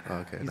 Oh,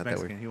 okay, He's not that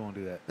Mexican. weird. He won't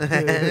do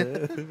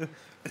that.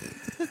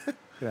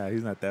 Yeah,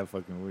 he's not that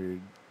fucking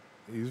weird.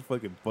 He's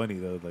fucking funny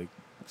though. Like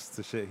just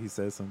the shit he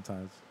says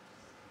sometimes.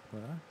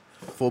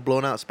 Full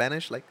blown out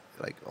Spanish, like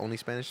only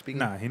Spanish speaking.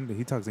 Nah,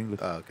 he talks English.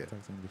 Oh, okay. He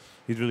talks English.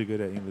 He's really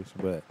good at English.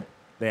 But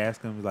they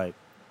ask him like,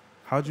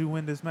 "How'd you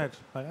win this match?"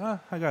 Like,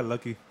 I got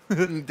lucky.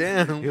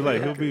 Damn.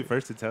 He'll be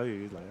first to tell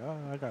you. He's like,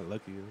 I got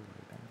lucky.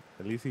 Like, damn.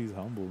 At least he's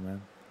humble,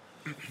 man.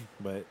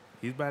 But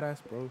he's badass,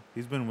 bro.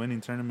 He's been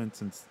winning tournaments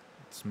since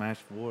Smash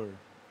 4.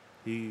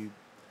 He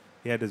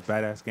had this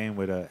badass game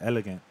with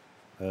Elegant,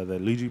 the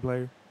Luigi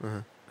player.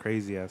 Uh-huh.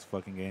 Crazy ass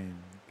fucking game.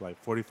 Like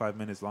 45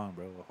 minutes long,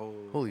 bro. Holy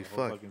a whole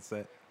fuck. fucking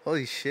set.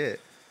 Holy shit.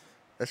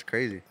 That's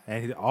crazy.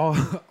 And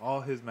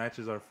all his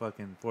matches are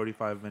fucking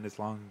 45 minutes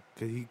long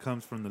because he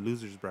comes from the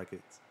losers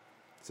brackets.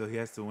 So he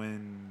has to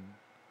win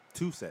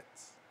 2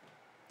 sets.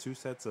 2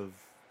 sets of...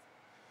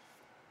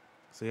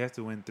 So he has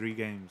to win 3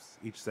 games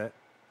each set.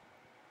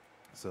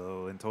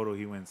 So in total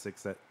he wins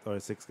 6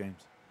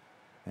 games.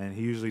 And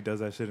he usually does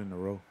that shit in a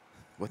row.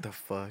 What the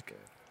fuck?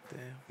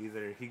 Damn.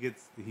 Either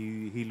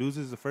he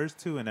loses the first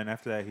 2 and then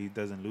after that he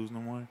doesn't lose no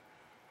more.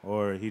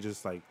 Or he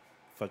just like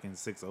fucking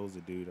 6-0's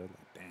a dude. I was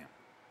like, damn.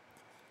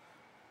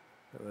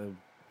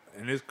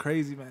 And it's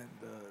crazy, man.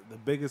 The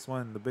biggest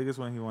one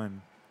he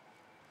won.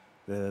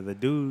 The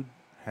dude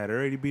had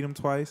already beat him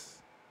twice.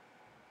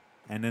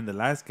 And then the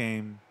last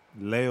game,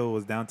 Leo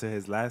was down to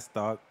his last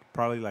stock,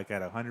 probably like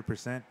at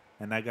 100%.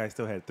 And that guy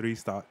still had 3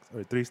 stocks.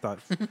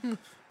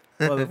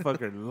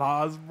 Motherfucker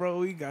lost,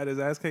 bro. He got his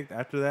ass kicked.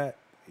 After that,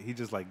 he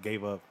just like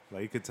gave up.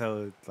 Like you could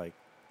tell, like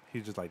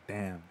he's just like,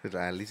 damn.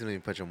 At least let me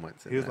punch him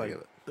once. He was like,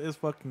 it's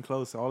fucking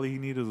close. All he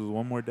needed was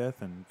one more death,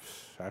 and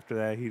after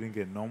that, he didn't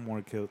get no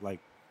more kills. Like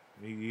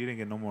he didn't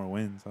get no more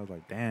wins. I was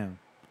like, damn.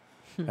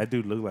 That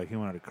dude looked like he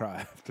wanted to cry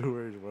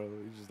afterwards, bro.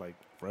 He's just like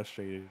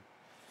frustrated.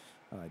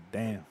 I'm like,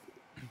 damn.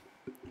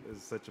 This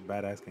is such a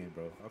badass game,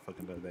 bro. I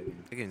fucking love that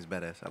game. That game's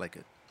badass. I like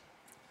it.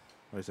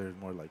 I wish there was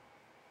more like.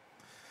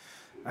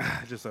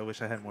 I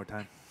wish I had more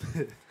time.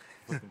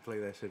 Fucking play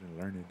that shit and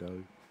learn it,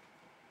 dog.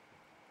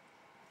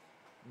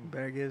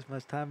 Better get as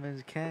much time as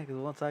you can, because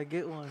once I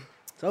get one,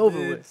 it's over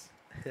with.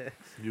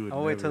 You would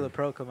I'll wait till never- the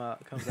pro comes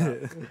out.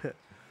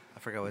 I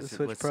forgot The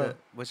Switch Pro.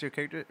 what's your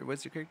character?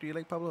 What's your character you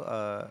like,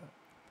 Pablo?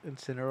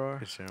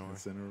 Incineroar.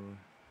 Incineroar.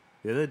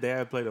 The other day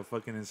I played a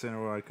fucking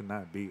Incineroar I could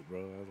not beat, bro.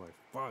 I was like,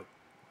 fuck.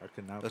 I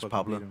could not That's fucking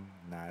Pablo. beat him.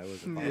 Nah, it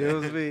wasn't It Pablo.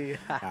 was me.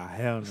 Nah,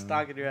 hell no.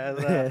 Stalking your ass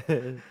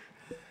out.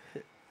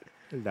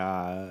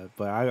 Nah,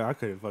 but I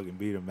couldn't fucking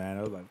beat him, man.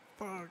 I was like,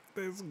 fuck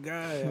this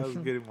guy. I was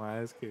getting my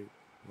ass kicked.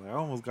 Like, I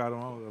almost got him.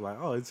 I was like,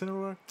 oh,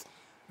 Incineroar?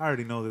 I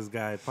already know this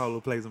guy. Pablo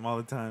plays him all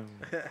the time.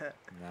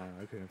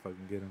 Nah, I couldn't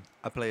fucking get him.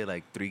 I played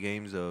like 3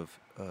 games of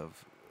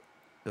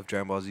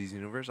Dragon Ball Z's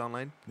Universe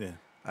online. Yeah.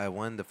 I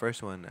won the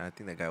first one. I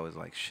think that guy was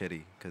like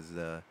shitty because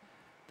the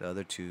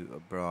other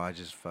 2, bro, I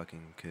just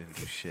fucking couldn't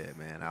do shit,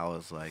 man. I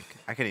was like,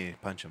 I couldn't even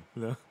punch him.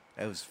 No.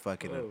 It was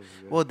fucking. Oh,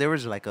 yeah. Well, there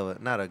was like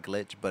not a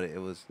glitch, but it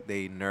was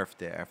they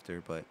nerfed it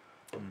after. But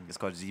Mm. it's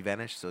called Z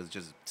Vanish, so it's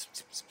just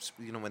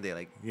when they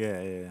like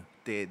Yeah.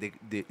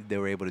 they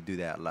were able to do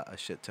that a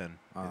shit ton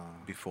Ah.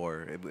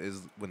 before. It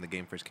was when the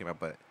game first came out,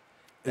 but Is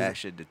that it-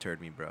 shit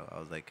deterred me, bro. I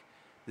was like,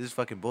 this is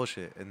fucking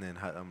bullshit. And then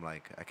I'm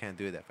like, I can't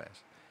do it that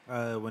fast.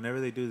 Whenever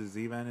they do the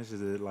Z Vanish,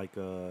 is it like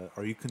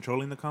are you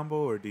controlling the combo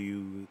or do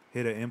you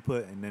hit an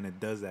input and then it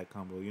does that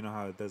combo? You know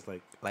how it does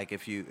like Like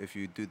if you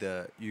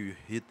do you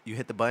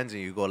hit the buttons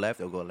and you go left,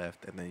 it'll go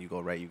left, and then you go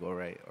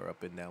right, or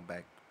up and down,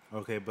 back.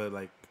 okay, but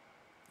like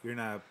you're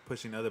not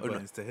pushing other Oh, no.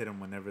 buttons to hit them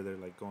whenever they're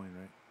like going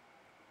right.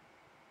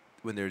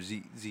 When they're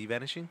Z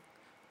vanishing,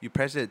 you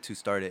press it to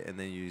start it, and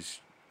then you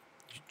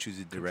choose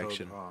the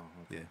direction. Oh,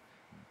 okay. Yeah.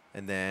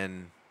 And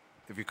then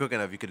if you're quick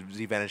enough, you could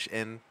Z vanish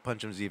in,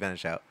 punch them, Z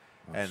vanish out.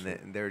 Oh, And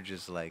shit. then they're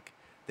just like,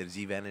 they'd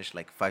Z vanish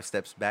like 5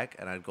 steps back,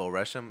 and I'd go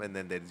rush them, and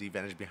then they'd Z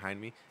vanish behind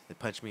me, they'd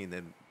punch me, and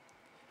then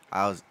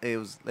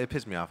it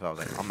pissed me off. I was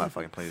like, I'm not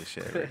fucking playing this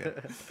shit ever again.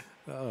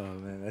 Oh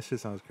man, that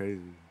shit sounds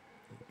crazy.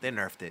 They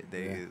nerfed it.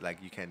 They Yeah.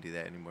 like you can't do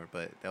that anymore.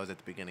 But that was at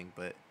the beginning.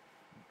 But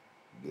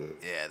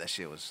yeah, that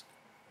shit was.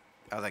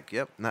 I was like,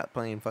 yep, not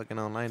playing fucking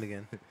online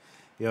again.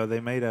 Yo, they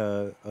made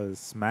a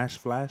Smash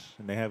Flash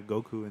and they have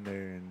Goku in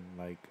there and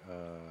like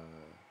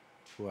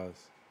who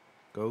else?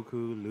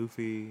 Goku,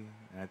 Luffy,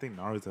 and I think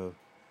Naruto.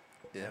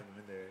 They Yeah, have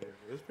them in there.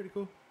 It was pretty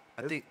cool.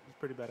 I think it's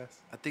pretty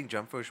badass.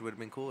 Jump Force would have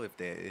been cool if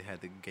it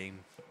had the game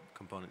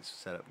components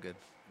set up good.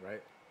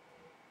 Right?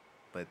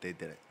 But they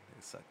didn't.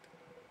 It sucked.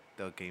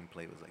 The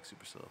gameplay was like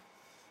super slow.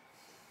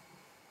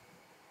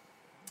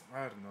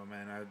 I don't know,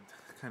 man.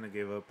 I kind of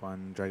gave up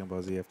on Dragon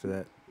Ball Z after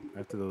that.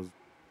 After those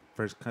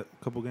first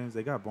couple games,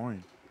 they got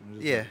boring. It was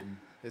just Yeah. like,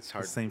 It's the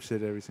hard. same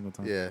shit every single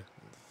time. Yeah.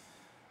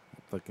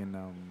 Fucking I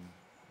don't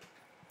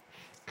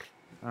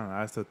know.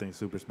 I still think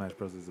Super Smash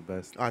Bros. Is the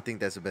best. I think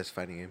that's the best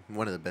fighting game.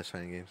 One of the best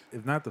fighting games.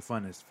 If not the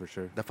funnest, for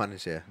sure. The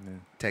funnest, yeah. Yeah.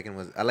 Tekken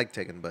was. I like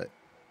Tekken, but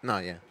no,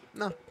 yeah,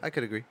 no, I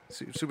could agree.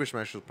 Super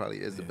Smash Bros. Probably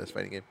is the Yeah. best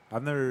fighting game.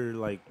 I've never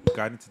like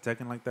got into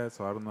Tekken like that,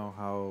 so I don't know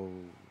how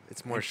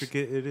It's more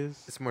intricate it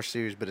is. It's more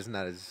serious, but it's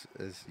not as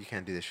you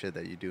can't do the shit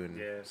that you do in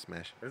Yeah.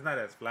 Smash. It's not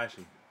as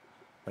flashy.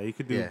 Like you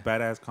could do Yeah.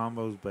 badass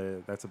combos,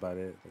 but that's about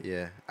it. Like,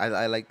 Yeah,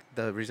 I like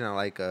the reason I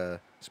like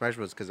Smash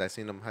Bros. Because I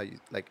seen them how you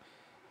like.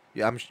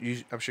 Yeah, I'm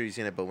sure you've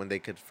seen it, but when they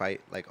could fight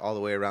like all the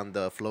way around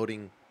a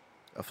floating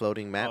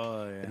map,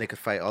 Oh yeah. and they could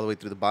fight all the way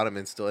through the bottom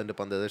and still end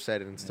up on the other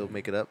side and still Yeah.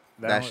 make it up.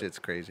 That That one- shit's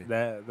crazy.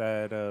 That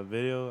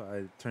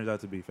video turns out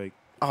to be fake.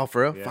 Oh,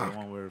 for real? Yeah, Fuck. the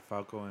one where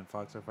Falco and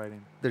Fox are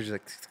fighting. They're just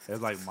like.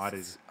 It's like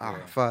modded. Oh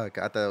Yeah. fuck!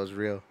 I thought it was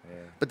real. Yeah.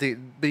 But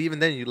even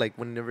then, you like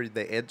whenever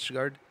the edge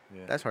guard,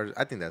 Yeah. that's hard.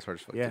 I think that's hard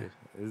as fuck yeah. too.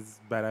 It's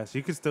badass.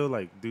 You could still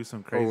like do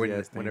some Or crazy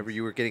ass whenever things.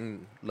 you were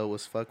getting low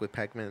as fuck with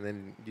Pac-Man, and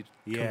then you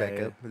Yeah, come back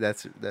yeah. up.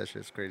 That's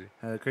just crazy.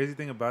 The crazy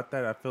thing about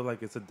that, I feel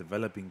like it's a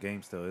developing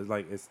game still. It's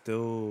like it's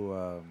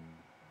still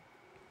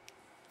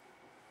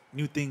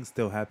new things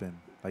still happen.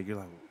 Like you're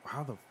like,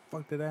 how the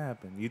fuck did that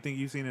happen? You think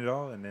you've seen it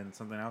all, and then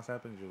something else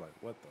happens. You're like,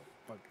 what the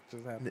fuck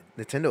just happened?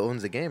 Nintendo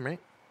owns the game, right?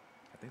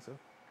 I think so.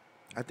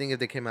 I think if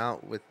they came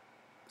out with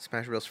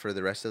Smash Bros. For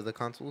the rest of the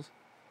consoles,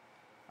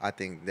 I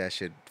think that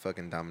should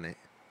fucking dominate.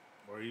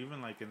 Or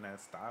even like in that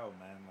style,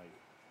 man. Like,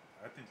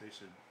 I think they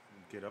should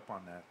get up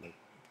on that.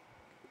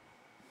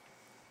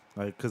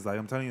 Cause like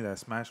I'm telling you that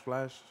Smash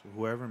Flash,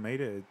 whoever made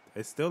it,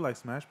 it's still like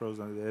Smash Bros.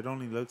 It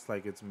only looks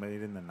like it's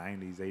made in the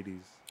 90s, 80s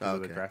because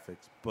of the Okay.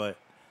 graphics, but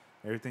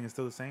everything is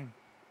still the same.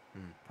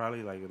 Mm.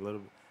 Probably like a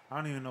little. I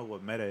don't even know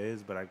what meta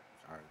is, but I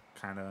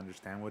kind of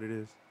understand what it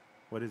is.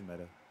 What is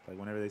meta? Like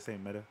whenever they say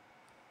meta,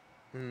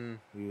 Mm,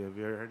 have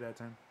you ever heard that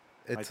term?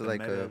 it's the like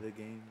meta a of the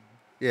game.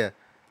 yeah,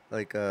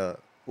 like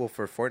well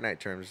for Fortnite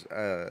terms,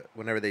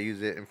 whenever they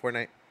use it in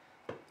Fortnite,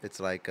 it's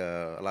like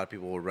a lot of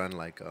people will run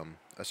like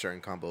a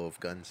certain combo of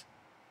guns.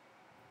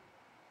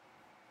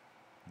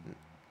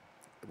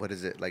 What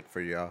is it like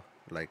for y'all?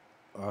 Like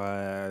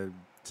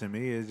To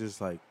me, it's just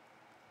like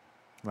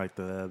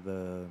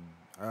the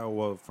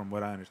well, from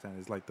what I understand,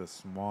 it's like the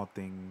small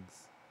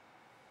things,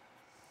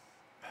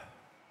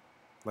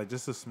 like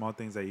just the small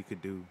things that you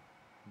could do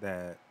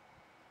that.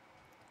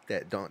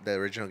 the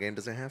original game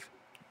doesn't have.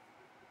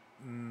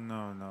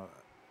 No.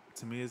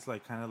 To me, it's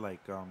like kind of like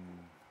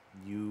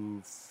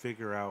you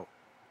figure out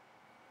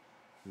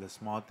the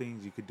small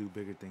things, you could do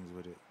bigger things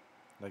with it.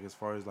 Like as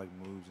far as like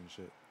moves and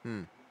shit.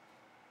 Hmm.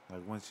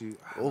 Like once you,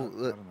 I Oh, don't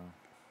know.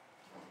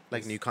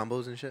 Like new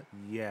combos and shit.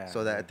 Yeah.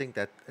 So that yeah. I think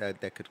that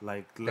could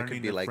Like could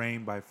learning be the like-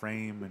 frame by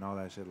frame and all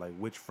that shit. Like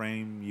which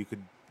frame you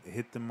could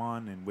hit them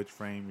on and which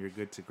frame you're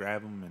good to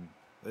grab them, and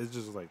it's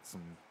just like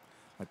some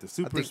like the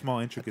super think- small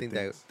I intricate think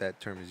things. that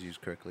term is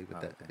used correctly with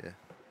Oh, that. okay. Yeah.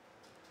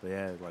 But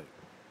yeah,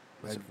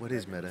 like What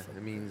is meta?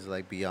 It means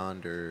like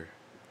beyond or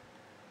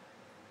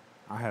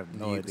I have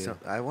no new. idea.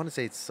 I want to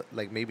say it's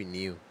like maybe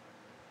new.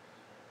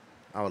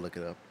 I will look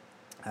it up.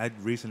 I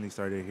recently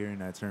started hearing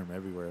that term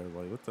everywhere. I was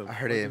like, what the? I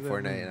heard fuck it in does that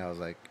Fortnite mean? and I was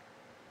like,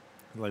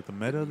 Like the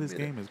meta of this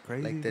Meta. game is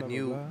crazy. like the blah, blah,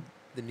 new blah.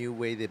 the new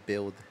way they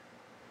build.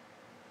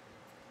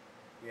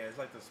 Yeah, it's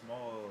like the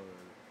small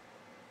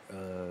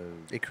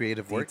A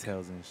creative work.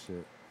 details and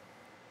shit.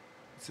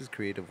 This is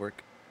creative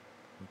work.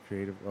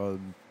 Creative.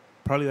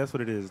 Probably that's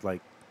what it is.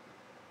 Like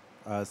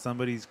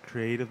somebody's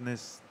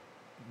creativeness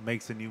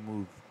makes a new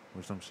move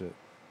or some shit.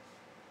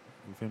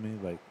 You feel me?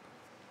 Like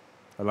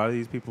a lot of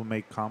these people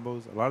make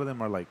combos. A lot of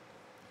them are like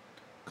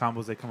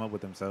combos they come up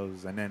with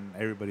themselves, and then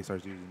everybody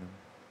starts using them,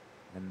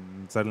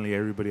 and suddenly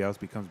everybody else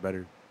becomes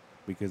better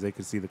because they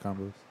could see the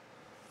combos.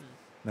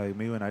 Like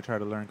me, when I try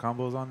to learn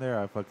combos on there,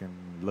 I fucking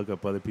look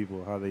up other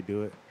people how they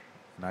do it,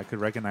 and I could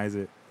recognize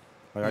it.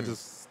 Like I Hmm.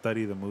 just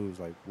study the moves,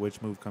 like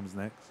which move comes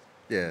next.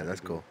 Yeah, I that's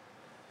could do cool.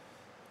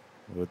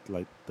 it. With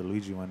like the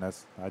Luigi one,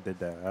 I did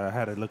that. I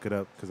had to look it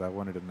up because I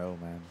wanted to know,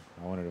 man.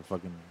 I wanted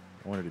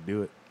to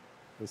do it.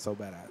 It was so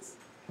badass.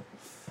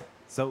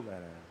 So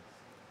badass.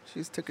 She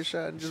just took a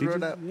shot and just She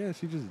rode just, out. yeah,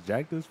 she just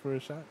jacked us for a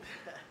shot.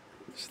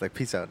 She's like,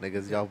 peace out,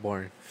 niggas. Y'all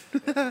boring.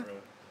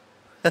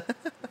 But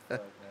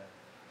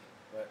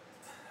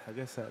I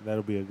guess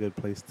that'll be a good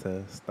place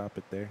to stop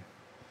it there.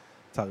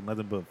 Talk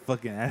nothing but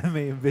fucking anime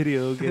and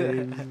video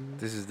games.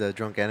 This is the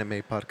Drunk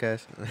Anime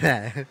Podcast.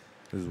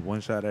 This is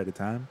one shot at a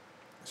time.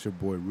 It's your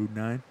boy Rude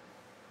 9.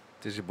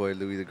 This is your boy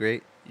Louis the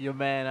Great. Yo,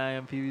 man, I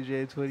am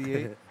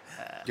PBJ28.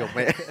 Yo,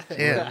 man.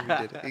 Yeah,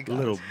 we did it. He got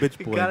Little us. bitch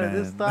You boy, got it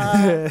man. this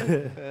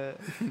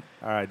time.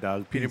 All right,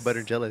 dog. Peanut peace.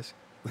 butter jealous.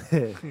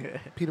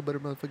 Peanut butter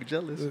motherfucking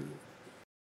jealous.